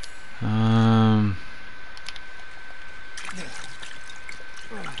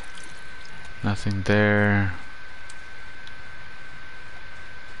 Nothing there.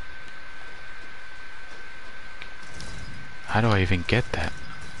 How do I even get that?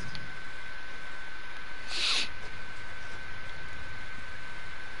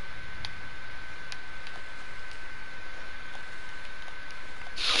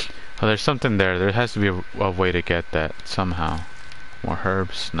 Oh, there's something there. There has to be a way to get that somehow. More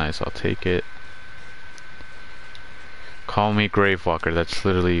herbs. Nice, I'll take it. Call me Gravewalker. That's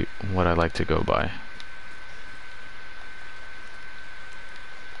literally what I like to go by.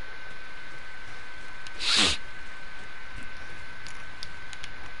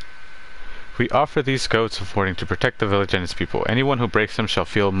 We offer these goats affording to protect the village and its people. Anyone who breaks them shall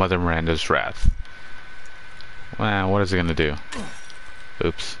feel Mother Miranda's wrath. Well, what is it gonna do?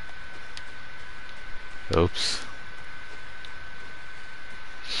 Oops. Oops.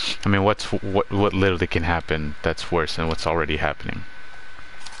 I mean, what literally can happen that's worse than what's already happening?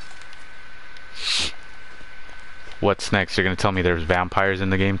 What's next? You're gonna tell me there's vampires in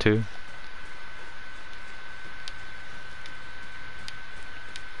the game too?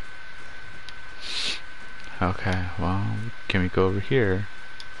 Okay, well, can we go over here?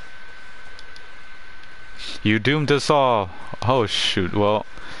 You doomed us all! Oh shoot, well,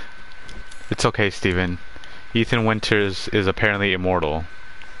 it's okay, Steven. Ethan Winters is apparently immortal.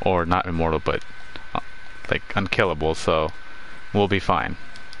 Or not immortal, but like unkillable, so we'll be fine.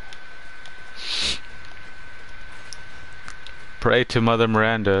 Pray to Mother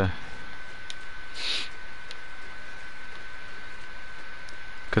Miranda.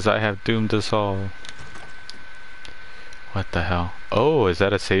 'Cause I have doomed us all. What the hell? Oh, is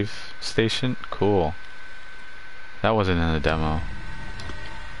that a save station? Cool. That wasn't in the demo.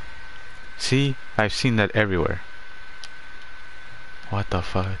 See? I've seen that everywhere. What the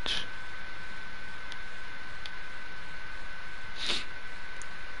fudge?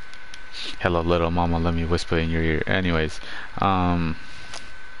 Hello, little mama, let me whisper in your ear. Anyways,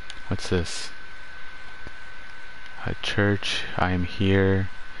 what's this? A church. I am here.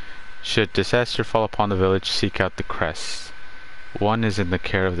 Should disaster fall upon the village, seek out the crest. One is in the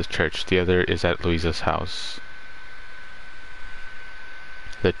care of the church, the other is at Louisa's house.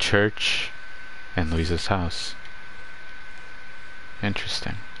 The church and Louisa's house.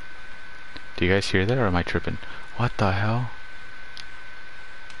 Interesting. Do you guys hear that, or am I tripping? What the hell?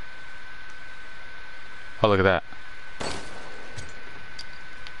 Oh, look at that.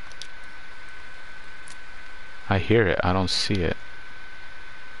 I hear it, I don't see it.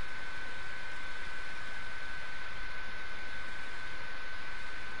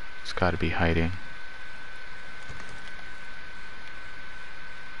 It's gotta be hiding.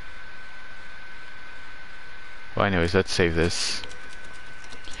 Well, anyways, let's save this.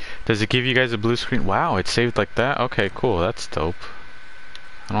 Does it give you guys a blue screen? Wow, it saved like that? Okay, cool, that's dope.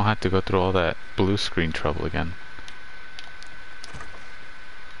 I don't have to go through all that blue screen trouble again.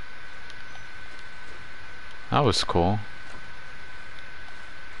 That was cool.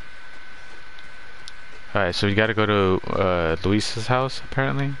 Alright, so we gotta go to Luisa's house,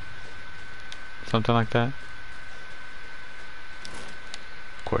 apparently. Something like that.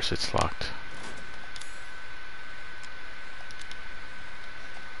 Of course it's locked.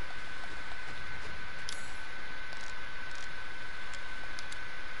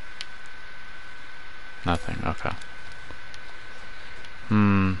 Nothing, okay.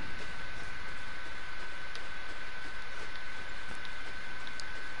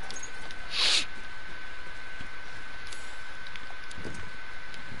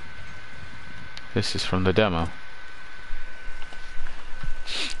 This is from the demo.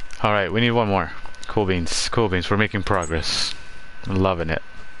 Alright, we need one more. Cool beans. Cool beans. We're making progress. I'm loving it.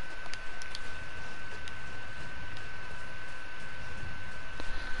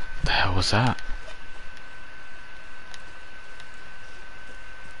 What the hell was that?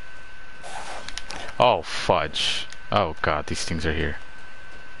 Oh, fudge. Oh god, these things are here.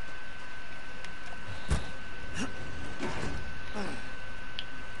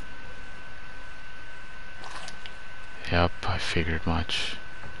 Yep, I figured much.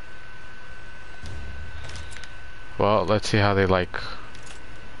 Well, let's see how they like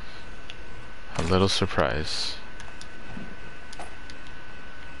a little surprise.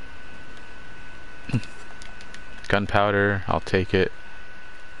 Gunpowder, I'll take it.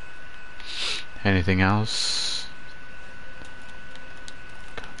 Anything else?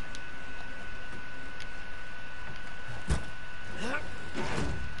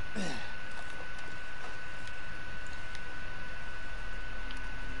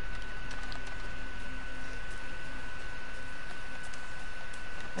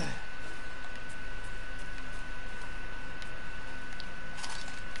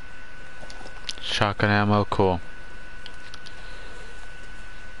 Shotgun ammo, cool.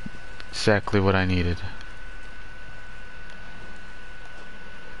 Exactly what I needed.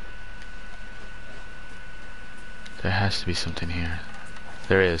 There has to be something here.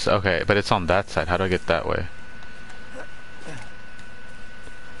 There is, okay, but it's on that side. How do I get that way?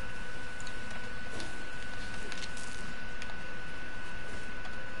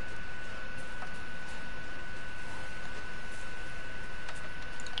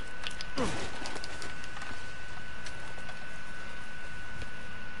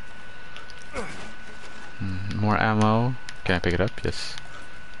 More ammo. Can I pick it up? Yes.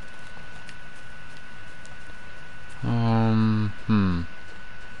 I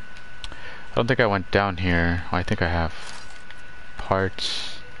don't think I went down here. Oh, I think I have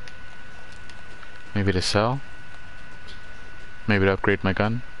parts. Maybe to sell? Maybe to upgrade my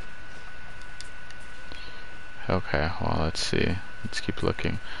gun? Okay, well, let's see. Let's keep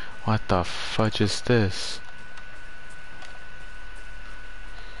looking. What the fudge is this?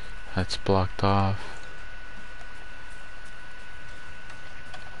 That's blocked off.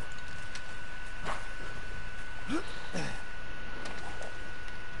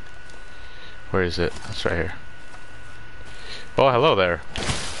 Where is it? It's right here. Oh, hello there.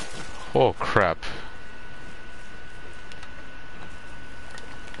 Oh, crap.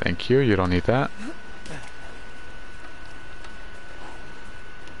 Thank you, you don't need that.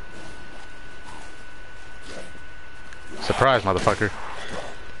 Surprise, motherfucker.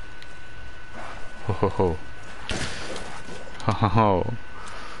 Ho ho ho. Ho ho ho.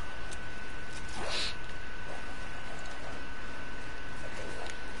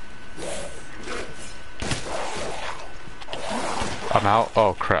 I'm out.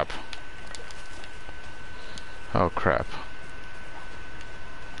 Oh crap. Oh crap.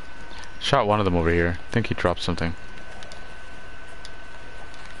 Shot one of them over here. I think he dropped something.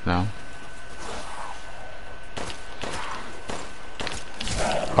 No?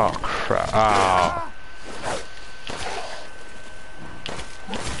 Oh crap. Oh.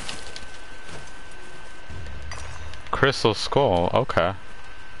 Crystal skull. Okay.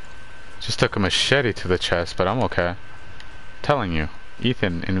 Just took a machete to the chest, but I'm okay. Telling you,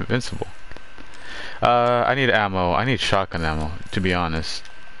 Ethan, invincible. I need ammo. I need shotgun ammo, to be honest.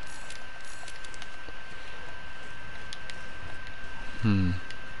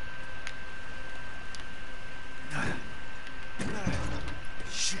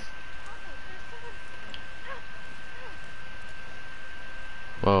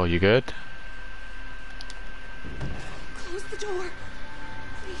 Whoa, you good? Close the door,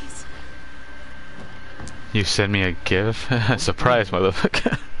 please. You send me a gift? Surprise,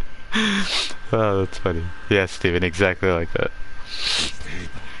 motherfucker. Oh, that's funny. Yeah, Steven, exactly like that.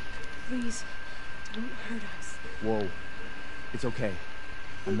 Please, don't hurt us. Whoa. It's okay.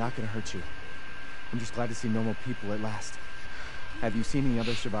 I'm not gonna hurt you. I'm just glad to see normal people at last. Have you seen any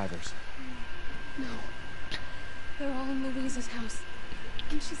other survivors? No. They're all in Louisa's house.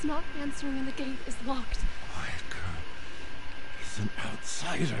 And she's not answering and the gate is locked. Quiet girl. He's an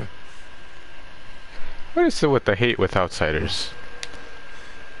outsider. What is it with the hate with outsiders?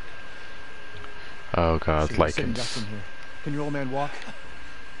 Oh god, lichens. Can your old man walk?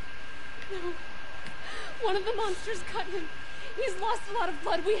 No. One of the monsters cut him. He's lost a lot of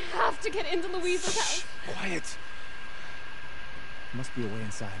blood. We have to get into Louisa's house. Quiet. Must be a way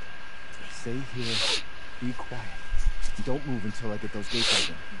inside. Stay here. Be quiet. Don't move until I get those gates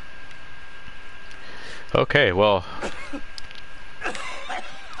open. Okay, well.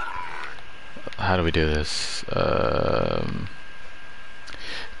 how do we do this?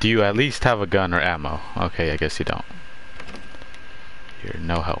 Do you at least have a gun or ammo? Okay, I guess you don't. You're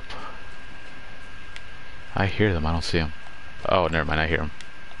no help. I hear them, I don't see them. Oh, never mind, I hear them.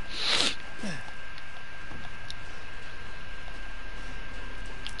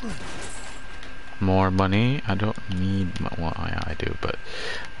 More money. I don't need, well, yeah, I do, but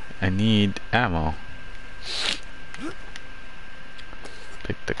I need ammo.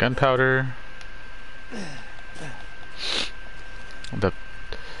 Pick the gunpowder.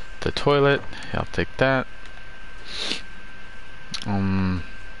 The toilet. Yeah, I'll take that. There's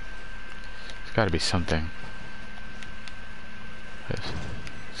got to be something.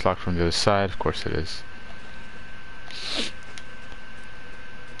 It's locked from the other side. Of course it is.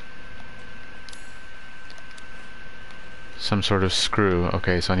 Some sort of screw.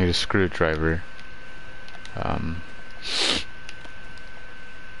 Okay, so I need a screwdriver.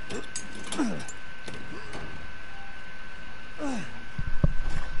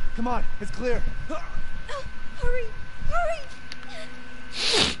 Come on, it's clear. Hurry! Hurry!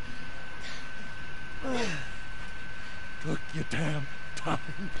 Took your damn time.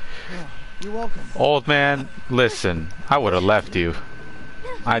 You're welcome. Old man, listen. I would have left you.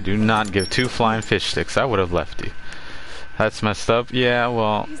 I do not give two flying fish sticks. I would have left you. That's messed up. Yeah,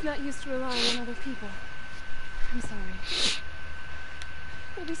 well. He's not used to relying on other people. I'm sorry.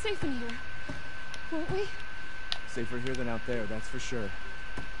 We'll be safe in here, won't we? Safer here than out there, that's for sure.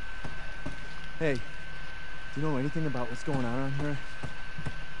 Hey, do you know anything about what's going on around here?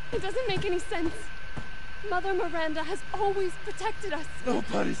 It doesn't make any sense. Mother Miranda has always protected us.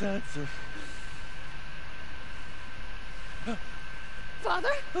 Nobody's answer. Father?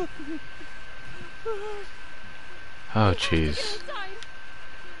 Oh, jeez. Get inside.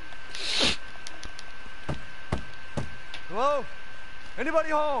 Hello? Anybody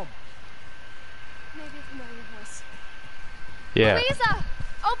home? Maybe a familiar voice. Yeah. Lisa!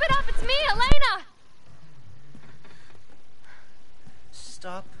 Open up! It's me, Elena!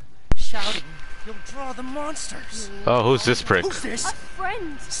 Stop shouting. You'll draw the monsters. Oh, who's this prick? Who's this? A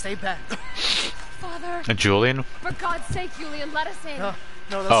friend! Stay back. Father! Julian? For God's sake, Julian, let us in. No,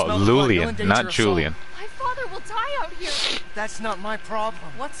 Oh, smell the blood. You'll Lulian, endanger not us Julian. My father will die out here. all. That's not my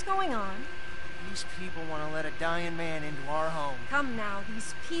problem. What's going on? These people want to let a dying man into our home. Come now,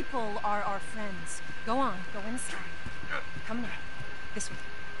 these people are our friends. Go on, go inside. Come now, this way.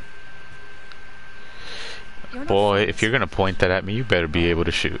 You're not Boy, friends. if you're gonna point that at me, you better be able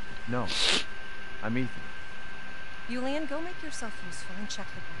to shoot. No. I'm Ethan. Julian, go make yourself useful and check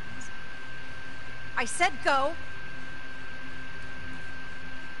the grounds. I said go!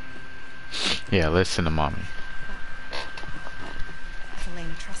 Yeah, listen to mommy. If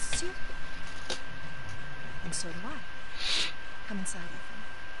Elena trusts you, and so do I. Come inside, Ethan.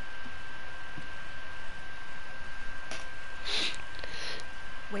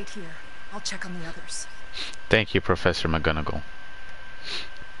 Wait here. I'll check on the others. Thank you, Professor McGonagall.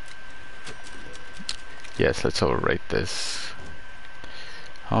 Yes, let's overwrite this.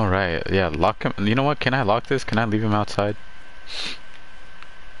 Alright, yeah, lock him. You know what? Can I lock this? Can I leave him outside?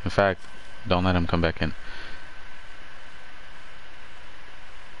 In fact, don't let him come back in.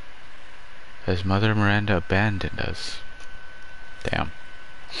 Has Mother Miranda abandoned us? Damn.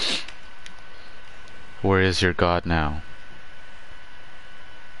 Where is your God now?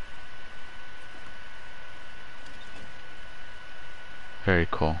 Very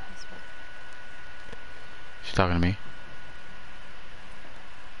cool. She's talking to me.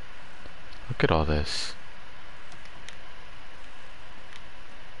 Look at all this.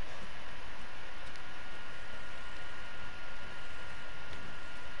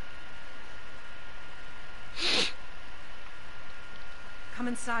 Come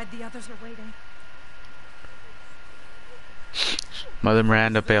inside, the others are waiting. Mother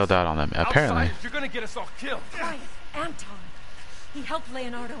Miranda bailed out on them, apparently. Outside, you're gonna get us all killed. Quiet, Anton. He helped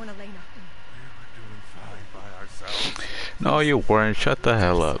Leonardo and Elena. We were doing fine by ourselves. No, you weren't. Shut the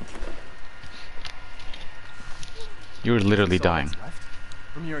hell up. You were literally That's all dying. that's left?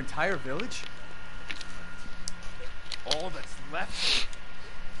 From your entire village? All that's left?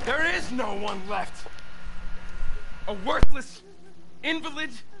 There is no one left. A worthless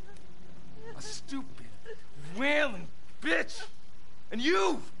invalid, a stupid, wailing bitch, and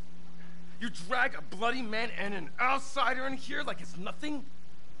you drag a bloody man and an outsider in here like it's nothing,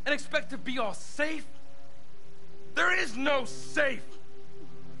 and expect to be all safe? There is no safe.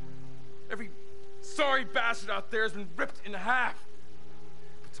 Every sorry bastard out there has been ripped in half.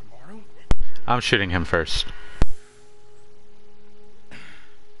 But tomorrow? I'm shooting him first.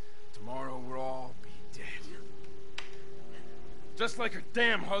 Tomorrow we'll all be dead. Just like her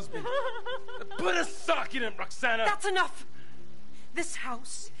damn husband. Put a sock in it, Roxana! That's enough! This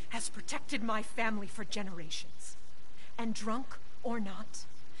house has protected my family for generations. And drunk or not,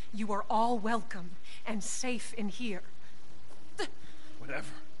 you are all welcome and safe in here. Whatever.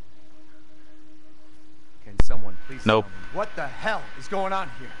 Can someone please Nope. tell me what the hell is going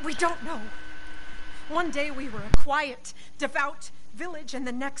on here? We don't know. One day we were a quiet, devout village, and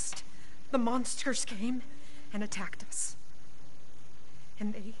the next, the monsters came and attacked us.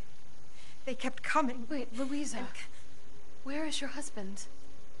 And they kept coming. Wait, Louisa. Where is your husband?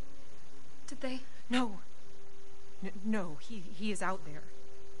 Did they? No. No, he is out there.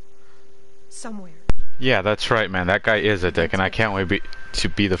 Somewhere. Yeah, that's right, man. That guy is a dick, and I can't wait to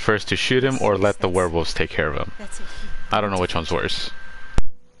be the first to shoot him or let the werewolves take care of him. That's it. I don't know which one's worse.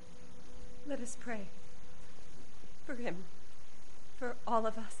 Let us pray. For him. For all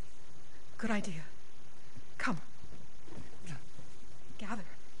of us. Good idea. Come. Gather.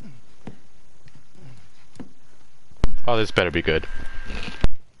 Oh, this better be good.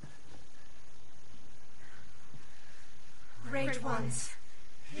 Great ones,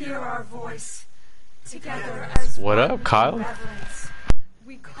 hear our voice. Together as What up, Kyle? reverence,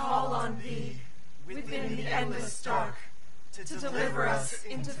 we call on thee within the endless dark to deliver us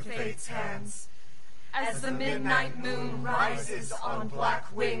into fate's hands. As the midnight moon rises on black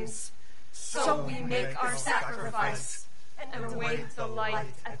wings, so we make our sacrifice and await the light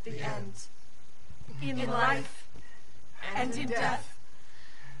at the end. In life and in death,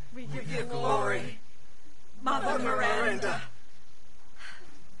 we give you glory, Mother Miranda.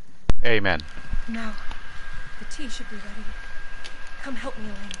 Amen. Now, the tea should be ready. Come help me,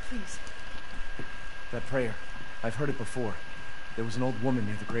 Elena, please. That prayer. I've heard it before. There was an old woman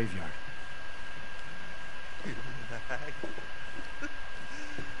near the graveyard.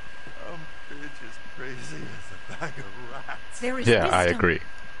 Bitch is crazy as a bag of rats. There is Yeah, I wisdom agree.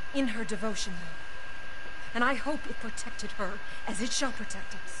 in her devotion, though. And I hope it protected her as it shall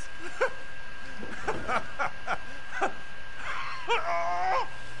protect us.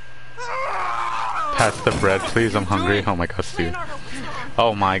 Pass the bread, please. I'm hungry. Oh my god, Steve.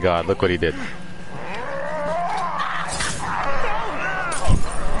 Oh my god, look what he did.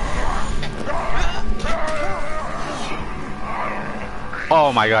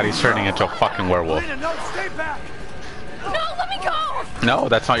 Oh my god, he's turning into a fucking werewolf. No, stay back! No, let me go! No,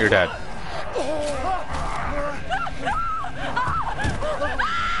 that's not your dad. He'll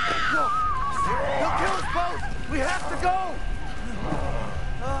kill us both! We have to go!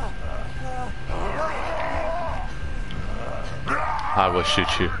 I will shoot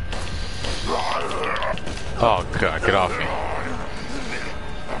you. Oh god, get off me.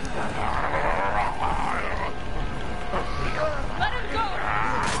 Let him go!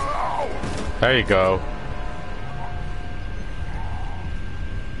 There you go.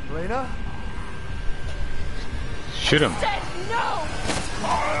 Elena? Shoot him. Said no!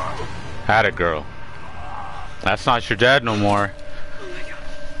 Had it, girl. That's not your dad no more. Oh my god.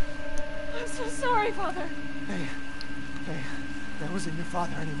 I'm so sorry, Father. Hey, that wasn't your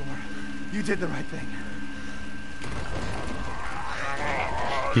father anymore. You did the right thing.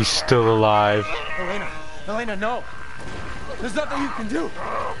 He's still alive. Elena, no! There's nothing you can do!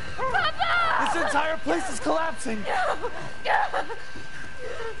 Papa! This entire place is collapsing!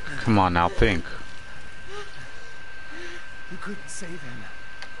 Come on now, think. You couldn't save him.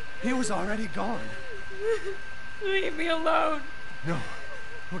 He was already gone. Leave me alone. No,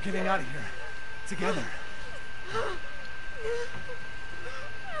 we're getting out of here. Together.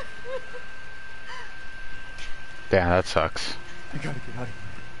 Damn, that sucks. We gotta get out of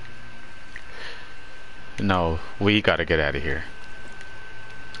here. No, we gotta get out of here.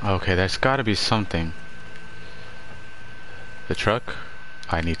 Okay, there's gotta be something. The truck?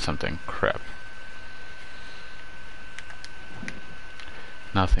 I need something. Crap.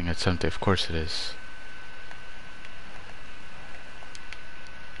 Nothing, it's empty. Of course it is.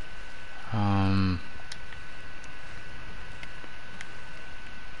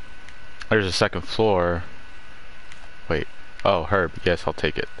 There's a second floor. Wait. Oh, herb. Yes, I'll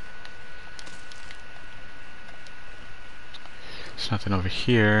take it. There's nothing over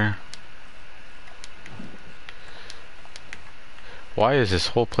here. Why is this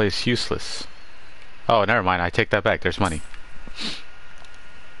whole place useless? Oh, never mind. I take that back. There's money.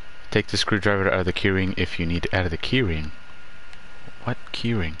 Take the screwdriver out of the keyring if you need out of the keyring. What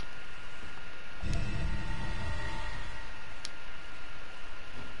keyring?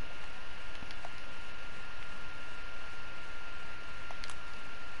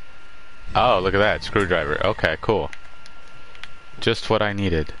 Oh, look at that. Screwdriver. Okay, cool. Just what I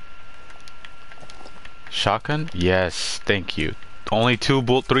needed. Shotgun? Yes, thank you. Only 3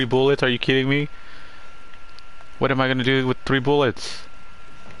 bullets? Are you kidding me? What am I gonna do with 3 bullets?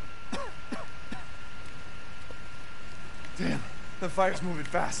 Damn, the fire's moving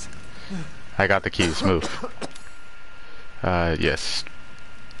fast. I got the keys. Move. Yes.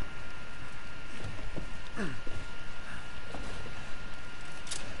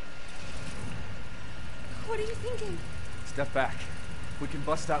 What are you thinking? Step back. We can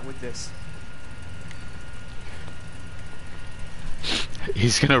bust out with this.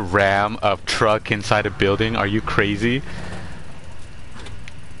 He's gonna ram a truck inside a building? Are you crazy?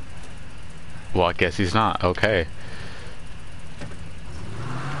 Well, I guess he's not. Okay.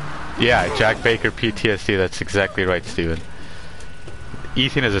 Yeah, Jack Baker PTSD. That's exactly right, Steven.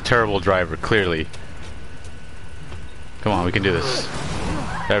 Ethan is a terrible driver, clearly. Come on, we can do this.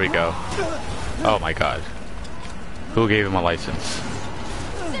 There we go. Oh my god. Who gave him a license?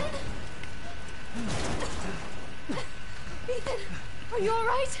 Ethan, are you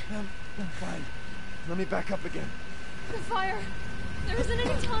alright? I'm fine. Let me back up again. The fire. There isn't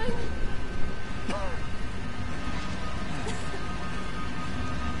any time.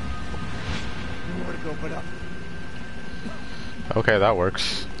 Nowhere to go but up. Okay, that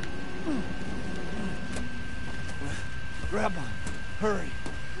works. Grab on. Hurry.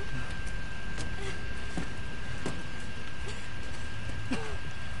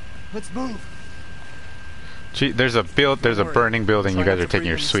 Let's move. Gee, there's a burning building. You guys are taking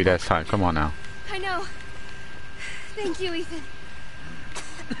your sweet ass time. Come on now. I know. Thank you, Ethan.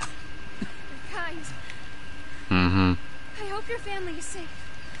 You're kind. Mm-hmm. I hope your family is safe.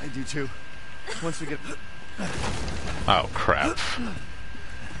 I do too. Once we get... Oh, crap.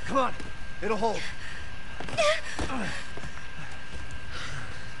 Come on. It'll hold.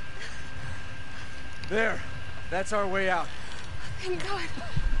 There. That's our way out. Thank God.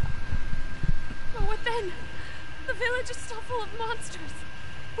 But what then? The village is still full of monsters.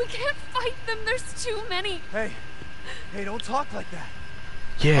 We can't fight them. There's too many. Hey. Hey, don't talk like that.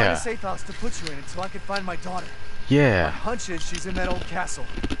 Yeah. Find a safe house to put you in until I can find my daughter. Yeah. My hunch is she's in that old castle.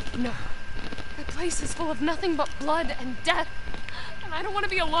 No. That place is full of nothing but blood and death. And I don't want to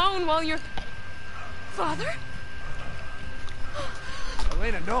be alone while you're... Father?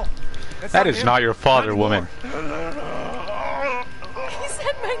 Elena, no. That is not your father, woman. He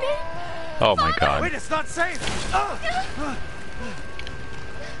said my name. Oh my god. Wait, it's not safe.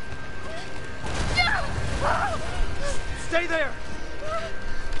 Stay there.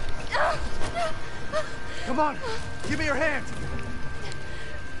 Come on. Give me your hand.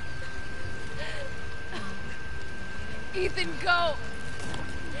 Ethan, go.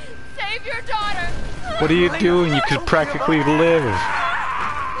 Save your daughter. What are you doing? You could practically live.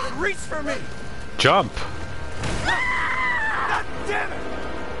 Reach for me. Jump. God damn it.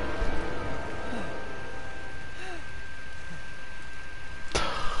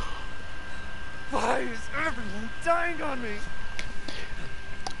 Why is everyone dying on me?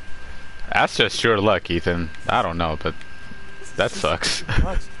 That's just your luck, Ethan. I don't know, but that sucks.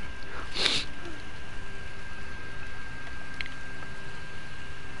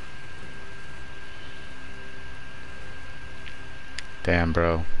 Damn,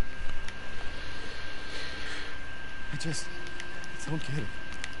 bro. I don't get it.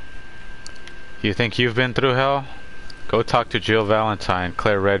 You think you've been through hell? Go talk to Jill Valentine,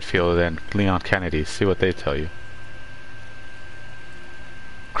 Claire Redfield, and Leon Kennedy. See what they tell you.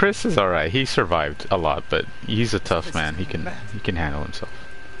 Chris is alright. He survived a lot, but he's a tough man. He can handle himself.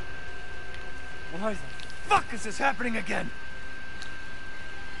 Why the fuck is this happening again?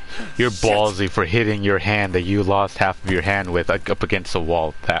 You're ballsy for hitting your hand that you lost half of your hand with up against the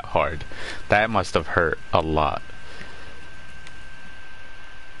wall that hard. That must have hurt a lot.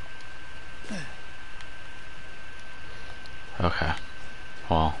 Okay.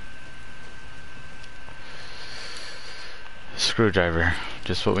 Well. Screwdriver.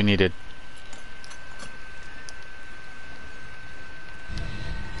 Just what we needed.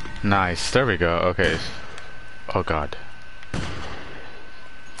 Nice. There we go. Okay. Oh god.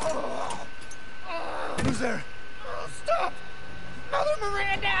 Who's there? Stop! Mother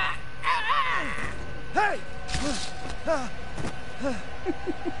Miranda! Hey!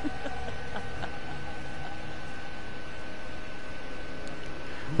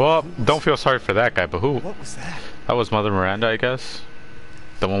 Well, don't feel sorry for that guy, but who? What was that? That was Mother Miranda, I guess.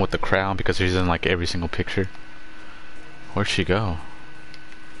 The one with the crown, because she's in like every single picture. Where'd she go?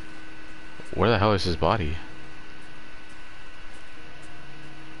 Where the hell is his body?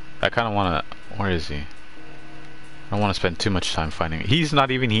 I kind of want to... Where is he? I don't want to spend too much time finding him. He's not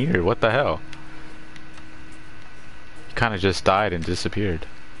even here. What the hell? He kind of just died and disappeared.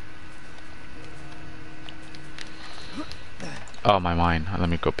 Oh, my mine. Let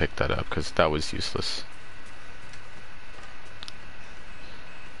me go pick that up, because that was useless.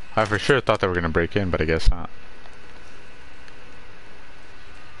 I for sure thought they were going to break in, but I guess not.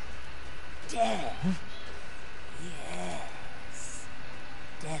 Death. Yes.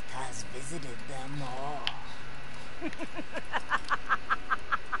 Death has visited them all.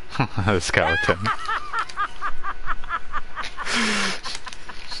 The skeleton.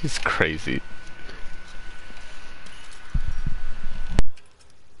 She's crazy.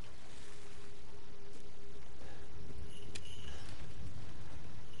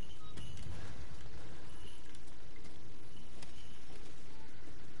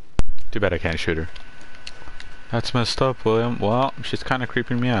 Too bad I can't shoot her. That's messed up, William. Well, she's kind of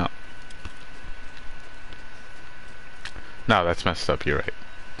creeping me out. No, that's messed up. You're right.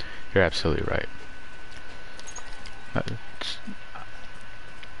 You're absolutely right.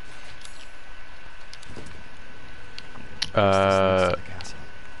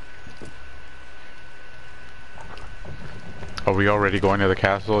 Are we already going to the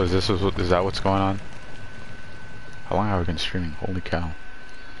castle? Is that what's going on? How long have we been streaming? Holy cow.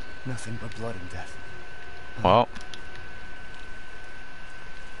 Nothing but blood and death. Well.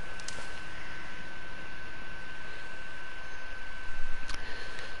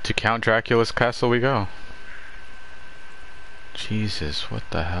 To Count Dracula's castle we go. Jesus, what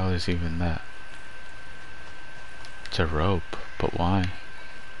the hell is even that? It's a rope, but why?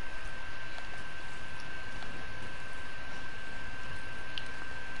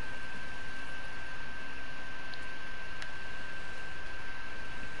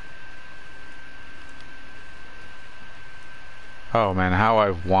 Oh man, how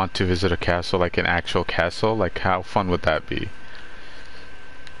I want to visit a castle, like an actual castle. Like, how fun would that be?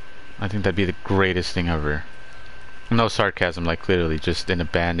 I think that'd be the greatest thing ever. No sarcasm, like literally just an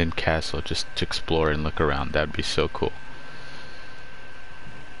abandoned castle just to explore and look around. That'd be so cool.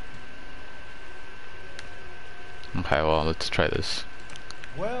 Okay, well, let's try this.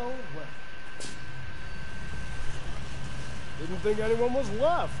 Well. Didn't think anyone was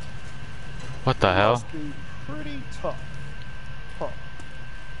left. What the hell? Must be pretty tough. Huh.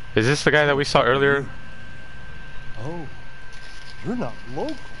 Is this the guy that we saw earlier? Oh, you're not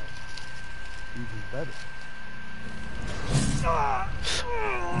local. Even better.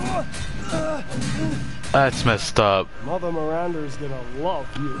 That's messed up. Mother Miranda's gonna love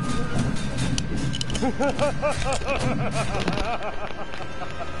you.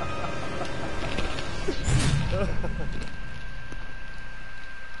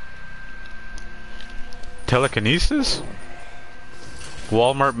 Telekinesis?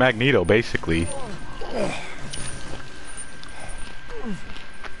 Walmart Magneto, basically.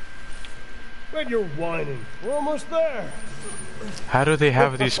 Wait, you're whining. We're almost there. How do they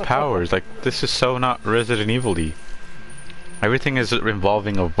have these powers? Like, this is so not Resident Evil-y. Everything is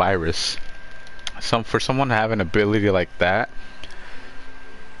involving a virus. For someone to have an ability like that,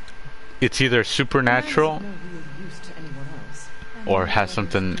 it's either supernatural or has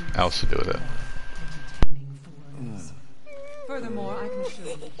something else to do with it. Furthermore, I can assure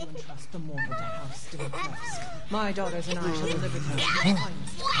you that you entrust the mortal to House Dimples. My daughters and I shall deliver to you.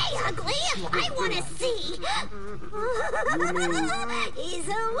 Way ugly! I want to see! He's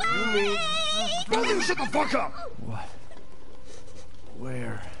away! Brother, shut the fuck up! What?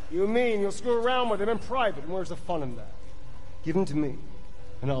 Where? You mean you'll screw around with him in private, and where's the fun in that? Give him to me,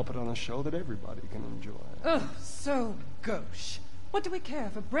 and I'll put on a show that everybody can enjoy. Oh, so gauche. What do we care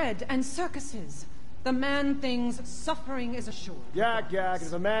for bread and circuses? The man thing's suffering is assured. Yak,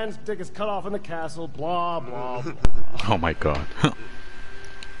 if a man's dick is cut off in the castle, blah, blah, blah. Oh my god.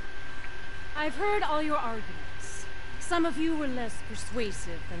 I've heard all your arguments. Some of you were less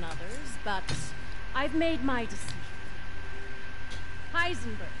persuasive than others, but I've made my decision.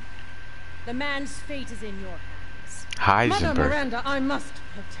 Heisenberg, the man's fate is in your hands. Heisenberg. Mother Miranda, I must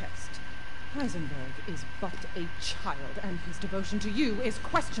protest. Heisenberg is but a child, and his devotion to you is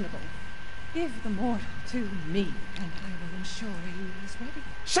questionable. Give the mortal to me, and I will ensure he is ready.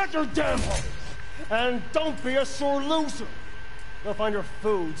 Shut your damn hole! And don't be a sore loser! Go find your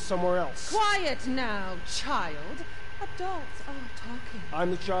food somewhere else. Quiet now, child. Adults are talking.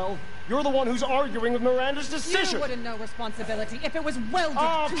 I'm the child. You're the one who's arguing with Miranda's decision. You wouldn't know responsibility if it was welded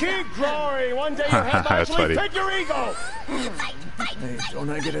Oh, to keep that glory! One day you'll have That's actually funny. fit your ego! Hey, don't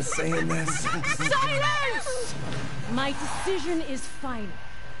I get a say in this? Silence! My decision is final.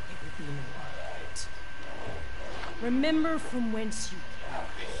 It will be right. Remember from whence you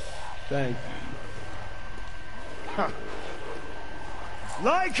came. Thank you.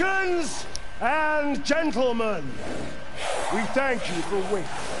 Lycans and gentlemen, we thank you for waiting.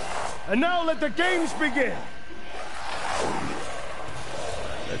 And now let the games begin.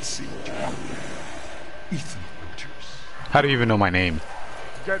 Let's see what you got. Ethan Winters. How do you even know my name?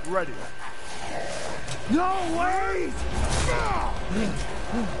 Get ready. No, wait!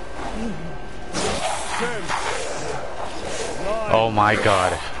 10, 9, Oh my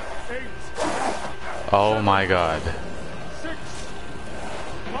god. 8, Oh my god. 6,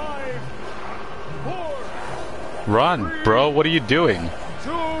 5, 4, Run, bro. What are you doing?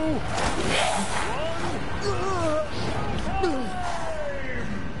 2, 1.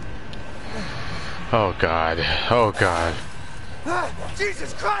 Oh god. Oh god.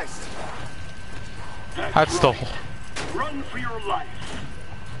 Jesus Christ! That's the. Run for your life.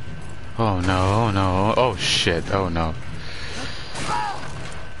 Oh no, oh no. Oh shit. Oh no.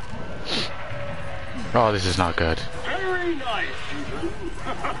 Oh, this is not good. Very nice, Ethan.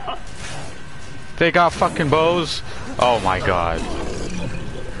 They got fucking bows. Oh my god.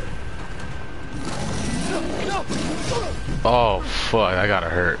 Oh fuck, I gotta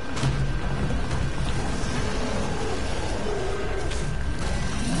hurt.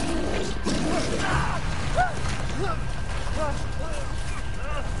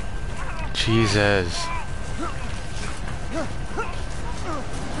 Jesus.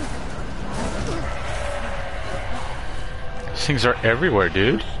 These things are everywhere,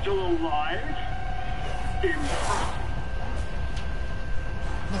 dude. Still alive?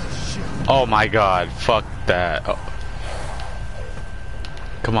 Oh my god, fuck that. Oh.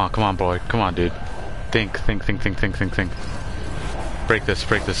 Come on, boy. Come on, dude. Think. Break this.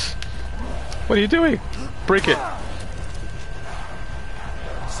 What are you doing? Break it.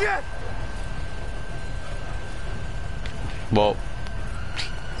 Shit! Well.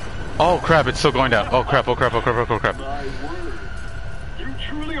 Oh crap, it's still going down. Oh crap. My word. You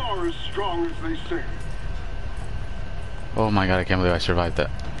truly are as strong as they say. Oh my god, I can't believe I survived that.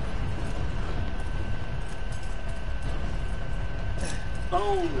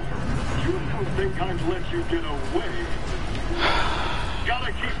 Oh, you don't think I'd let you get away?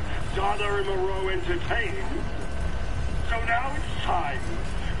 Gotta keep Donna and Moreau entertained. So now it's time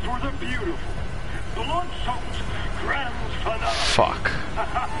for the beautiful, blood-soaked grand finale. Fuck.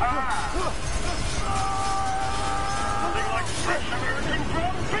 Nothing like fresh American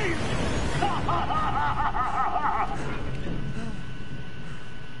ground beef.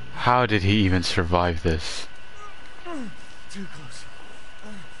 How did he even survive this? Too close.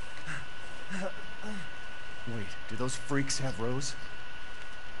 Wait, do those freaks have Rose?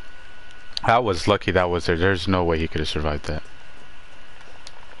 I was lucky that was there. There's no way he could have survived that.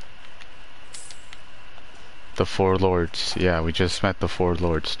 The Four Lords. Yeah, we just met the Four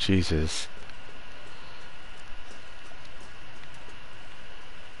Lords. Jesus.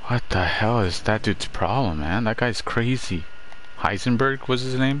 What the hell is that dude's problem, man? That guy's crazy. Heisenberg was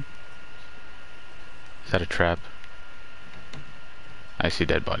his name? Is that a trap? I see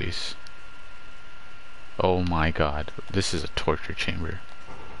dead bodies. Oh my god. This is a torture chamber.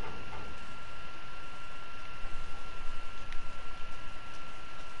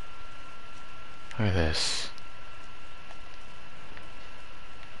 Look at this.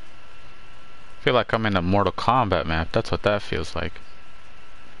 I feel like I'm in a Mortal Kombat map. That's what that feels like.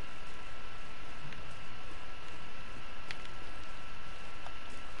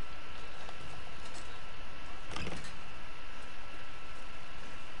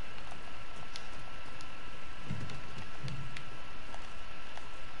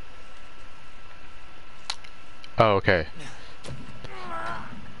 Oh, okay.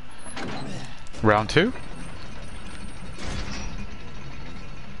 Round 2?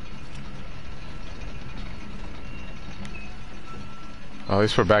 Oh, at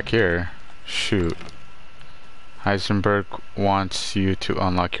least we're back here. Shoot. Heisenberg wants you to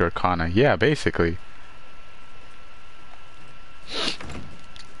unlock your Arcana. Yeah, basically.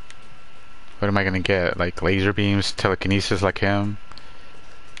 What am I gonna get? Like laser beams, telekinesis like him?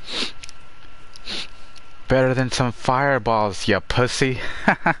 Better than some fireballs, ya pussy.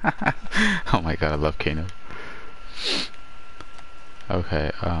 Oh my god, I love Kano.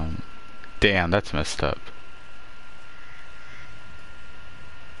 Okay, damn, that's messed up.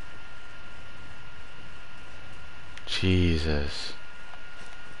 Jesus.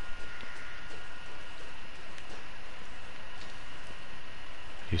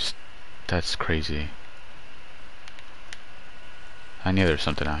 That's crazy. I knew there was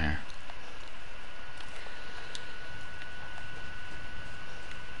something out here.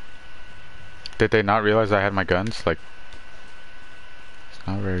 Did they not realize I had my guns? Like, it's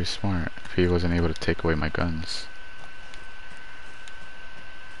not very smart if he wasn't able to take away my guns.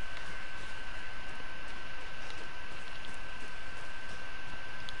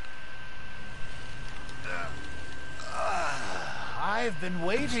 I've been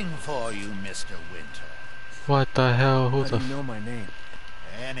waiting for you, Mr. Winter. What the hell? Who How the do you know my name?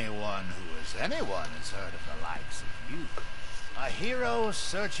 Anyone has heard of the likes of you. A hero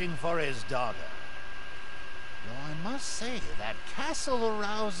searching for his daughter. Though I must say, that castle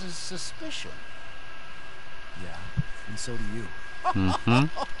arouses suspicion. Yeah, and so do you. Mm-hmm.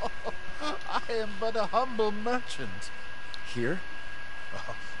 I am but a humble merchant. Here?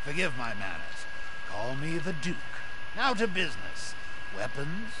 Oh, forgive my manners. Call me the Duke. Now to business.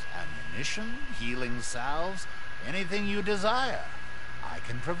 Weapons, ammunition, healing salves, anything you desire, I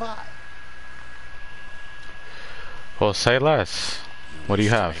can provide. Well, say less. What do you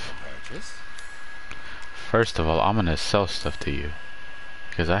have? Purchase? First of all, I'm gonna sell stuff to you.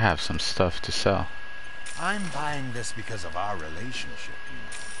 Because I have some stuff to sell. I'm buying this because of our relationship,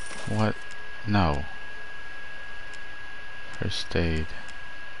 you know. What? No. First aid.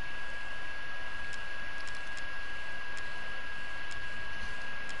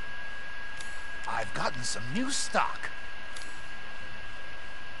 I've gotten some new stock.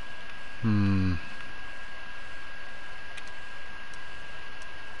 Hmm.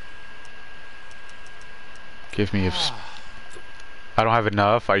 Give me if I don't have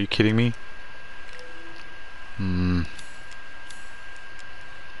enough. Are you kidding me? Hmm.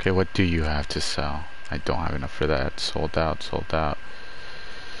 Okay, what do you have to sell? I don't have enough for that. Sold out, sold out.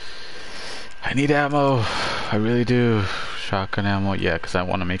 I need ammo. I really do. Shotgun ammo. Yeah, because I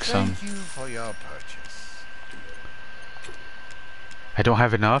want to make some. Thank you for your purchase. I don't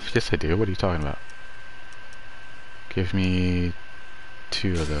have enough? Yes, I do. What are you talking about? Give me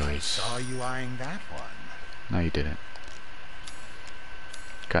 2 of those. I saw you eyeing that one. No, you didn't.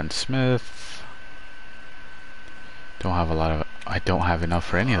 Gunsmith. Don't have a lot of... I don't have enough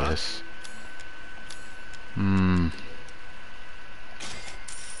for any of this. Hmm.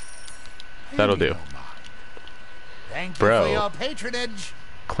 That'll do. Thank you Bro. for your patronage.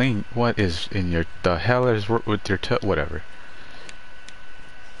 Clean. What is in your... The hell is with your... Whatever.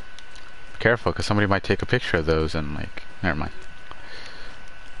 Be careful, because somebody might take a picture of those and, like... Never mind.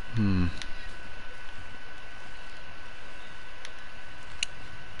 Hmm.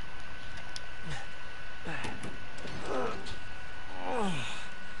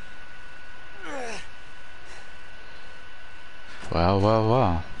 Well, well,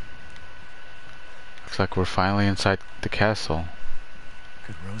 well. Looks like we're finally inside the castle.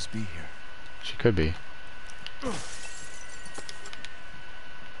 Could Rose be here? She could be. I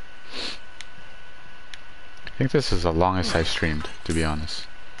think this is the longest I've streamed, to be honest.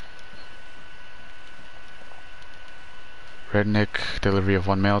 Redneck, delivery of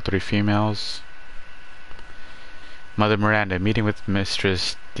 1 male, 3 females. Mother Miranda, meeting with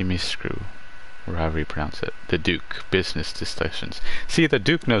Mistress Dimitrescu, or however you pronounce it. The Duke, business discussions. See, the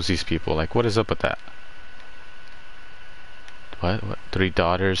Duke knows these people. Like, what is up with that? What? 3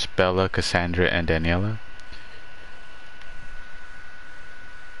 daughters, Bella, Cassandra, and Daniela?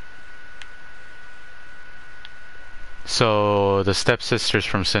 So, the stepsisters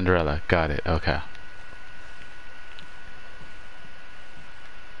from Cinderella. Got it, okay.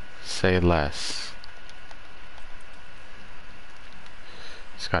 Say less.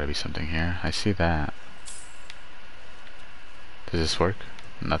 There's gotta be something here. I see that. Does this work?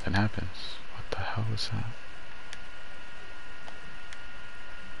 Nothing happens. What the hell was that?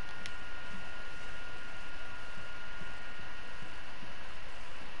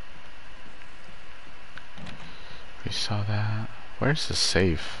 We saw that. Where's the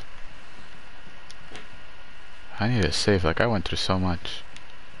safe? I need a safe. Like, I went through so much.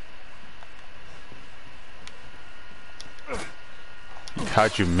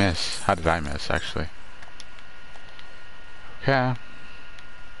 How'd you miss? How did I miss, actually? Okay.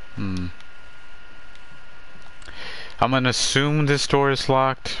 I'm gonna assume this door is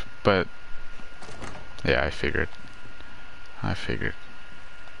locked, but... Yeah, I figured.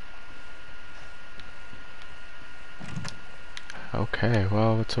 Okay,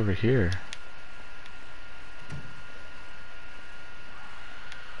 well, what's over here?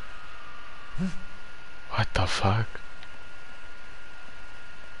 What the fuck?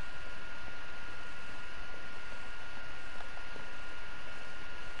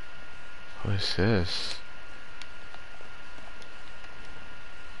 What is this?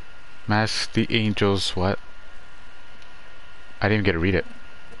 Mask the angels, what? I didn't even get to read it.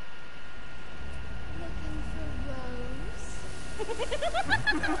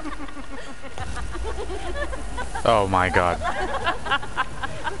 Oh my god.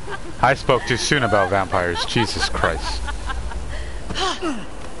 I spoke too soon about vampires. Jesus Christ.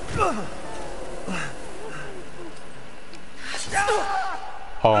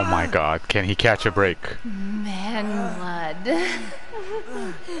 Oh my god. Can he catch a break? Man blood.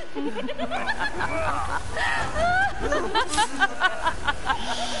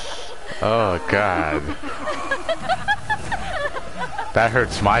 Oh god. That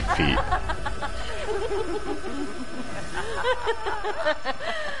hurts my feet.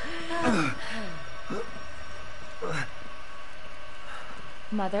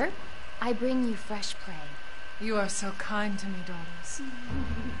 Mother, I bring you fresh prey. You are so kind to me, daughters.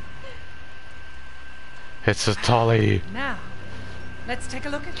 It's a Tolly. Now, let's take a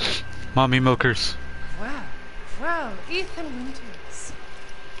look at you. Mommy milkers. Well, Ethan Winters.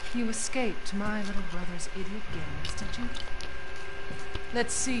 You escaped my little brother's idiot games, did you?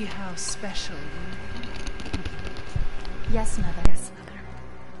 Let's see how special you are. Yes, Mother. Yes, Mother.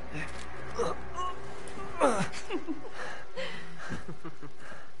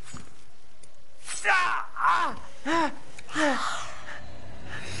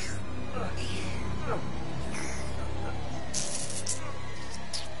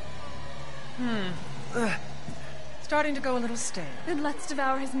 Starting to go a little stale. Then let's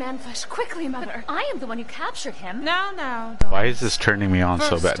devour his man-flesh quickly, Mother. I am the one who captured him. Now, why is this turning me on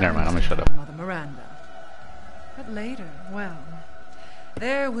so bad? Never mind, I'm gonna shut up. Mother Miranda. But later, well,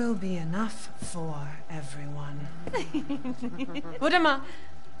 there will be enough for everyone. Udama!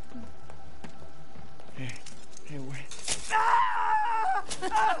 Hey, wait.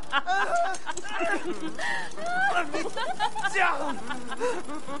 Let me down!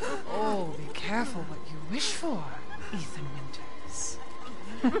 Oh, be careful what you wish for, Ethan Winters.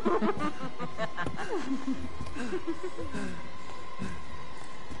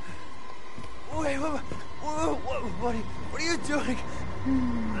 Wait, what are you doing?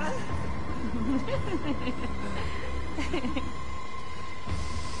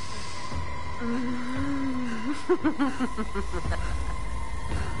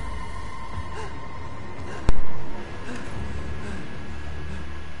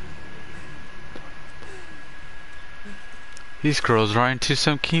 These girls are into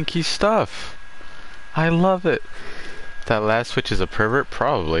some kinky stuff. I love it. That last witch is a pervert?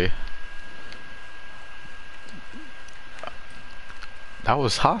 Probably. That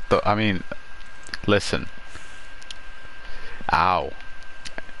was hot though. I mean, listen. Ow.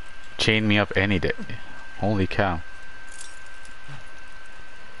 Chain me up any day. Holy cow.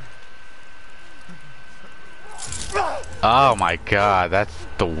 Oh my god, that's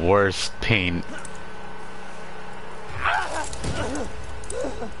the worst pain.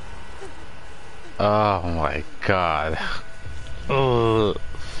 Oh my god. Ugh.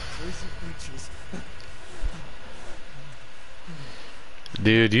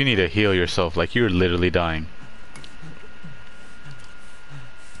 Dude, you need to heal yourself, like you're literally dying.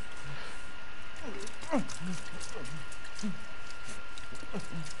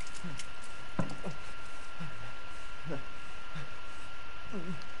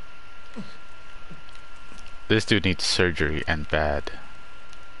 This dude needs surgery, and bad.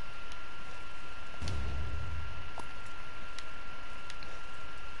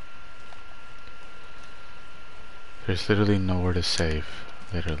 There's literally nowhere to save.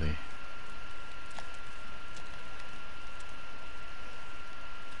 Literally.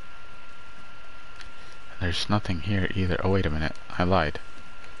 And there's nothing here either. Oh, wait a minute. I lied.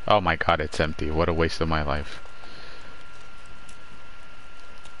 Oh my god, it's empty. What a waste of my life.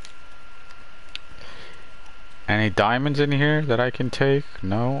 Any diamonds in here that I can take?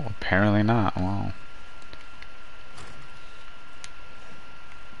 No, apparently not. Wow.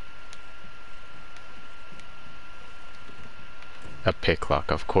 A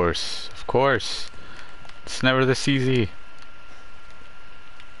picklock, of course. Of course. It's never this easy.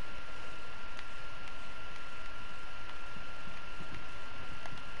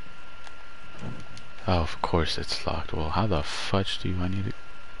 Oh, of course it's locked. Well, how the fudge do I need it?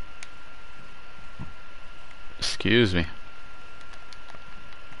 Excuse me.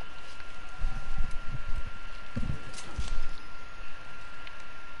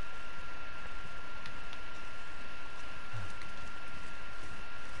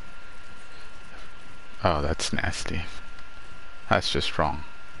 Oh, that's nasty. That's just wrong.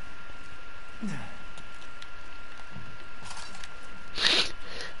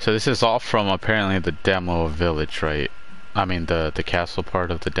 So this is all from apparently the demo of Village, right? I mean the castle part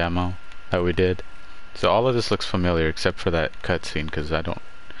of the demo that we did. So all of this looks familiar except for that cutscene, because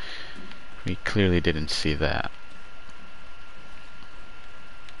we clearly didn't see that.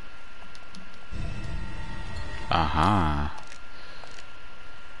 Aha.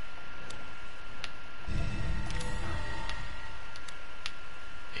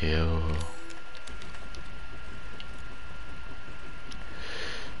 Ew.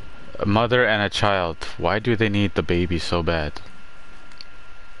 A mother and a child. Why do they need the baby so bad?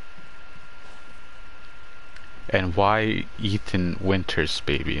 And why Ethan Winters'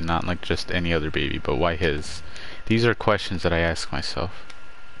 baby? Not like just any other baby, but why his? These are questions that I ask myself.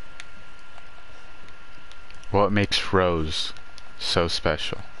 What makes Rose so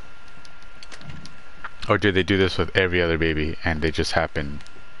special? Or do they do this with every other baby and they just happen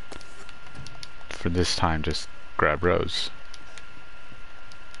for this time just grab Rose?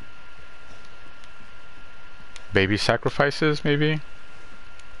 Baby sacrifices, maybe?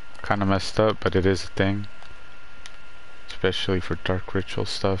 Kind of messed up, but it is a thing. Especially for dark ritual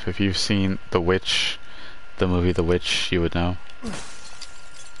stuff. If you've seen The Witch, the movie The Witch, you would know.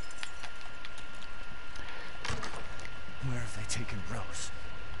 Where have they taken Rose?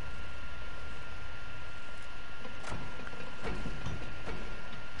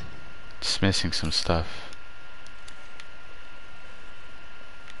 It's missing some stuff.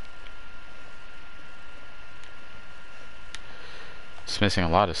 It's missing a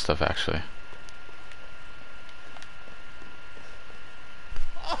lot of stuff, actually.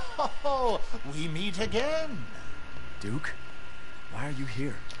 Oh, we meet again. Duke, why are you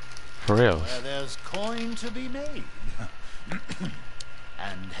here? For real. Where there's coin to be made.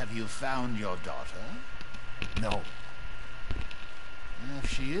 And have you found your daughter? No.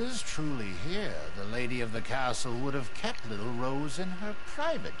 If she is truly here, the lady of the castle would have kept little Rose in her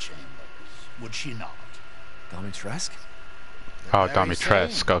private chambers, would she not? Domitresk? Oh,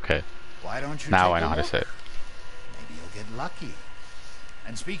 Domitresk, okay. Why don't you now take I know a how to look? say it. Maybe you'll get lucky.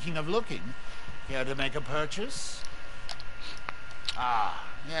 And speaking of looking, care to make a purchase? Ah,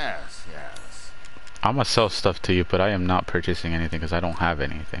 yes, yes. I'm gonna sell stuff to you, but I am not purchasing anything because I don't have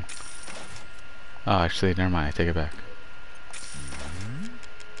anything. Oh, actually, never mind. I take it back.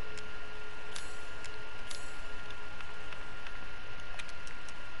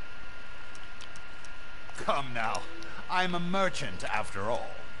 Come now. I'm a merchant after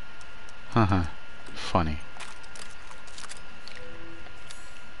all. Haha. Funny.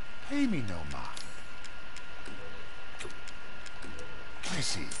 Pay me no mind. I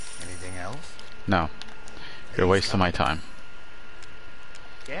see. Anything else? No. You're wasting my time.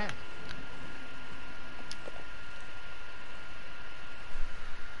 Yeah.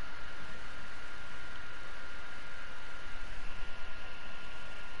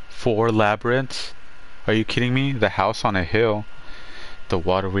 Four labyrinths? Are you kidding me? The house on a hill, the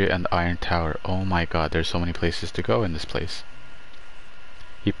waterway, and the iron tower. Oh my god, there's so many places to go in this place.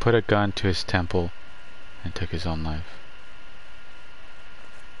 He put a gun to his temple and took his own life.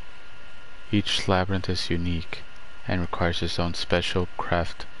 Each labyrinth is unique and requires its own special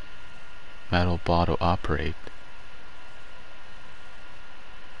craft metal ball to operate.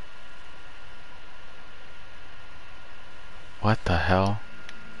 What the hell?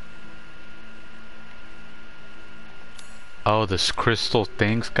 Oh, this crystal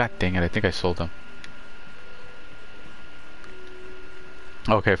things? God dang it, I think I sold them.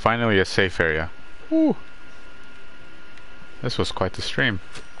 Okay, finally a safe area. Woo! This was quite the stream.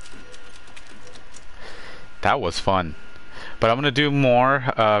 That was fun. But I'm gonna do more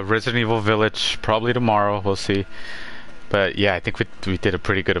Resident Evil Village probably tomorrow, we'll see. But yeah, I think we did a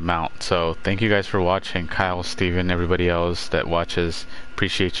pretty good amount. So thank you guys for watching. Kyle, Steven, everybody else that watches.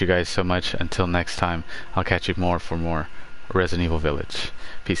 Appreciate you guys so much. Until next time, I'll catch you more for more Resident Evil Village.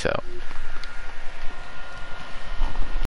 Peace out.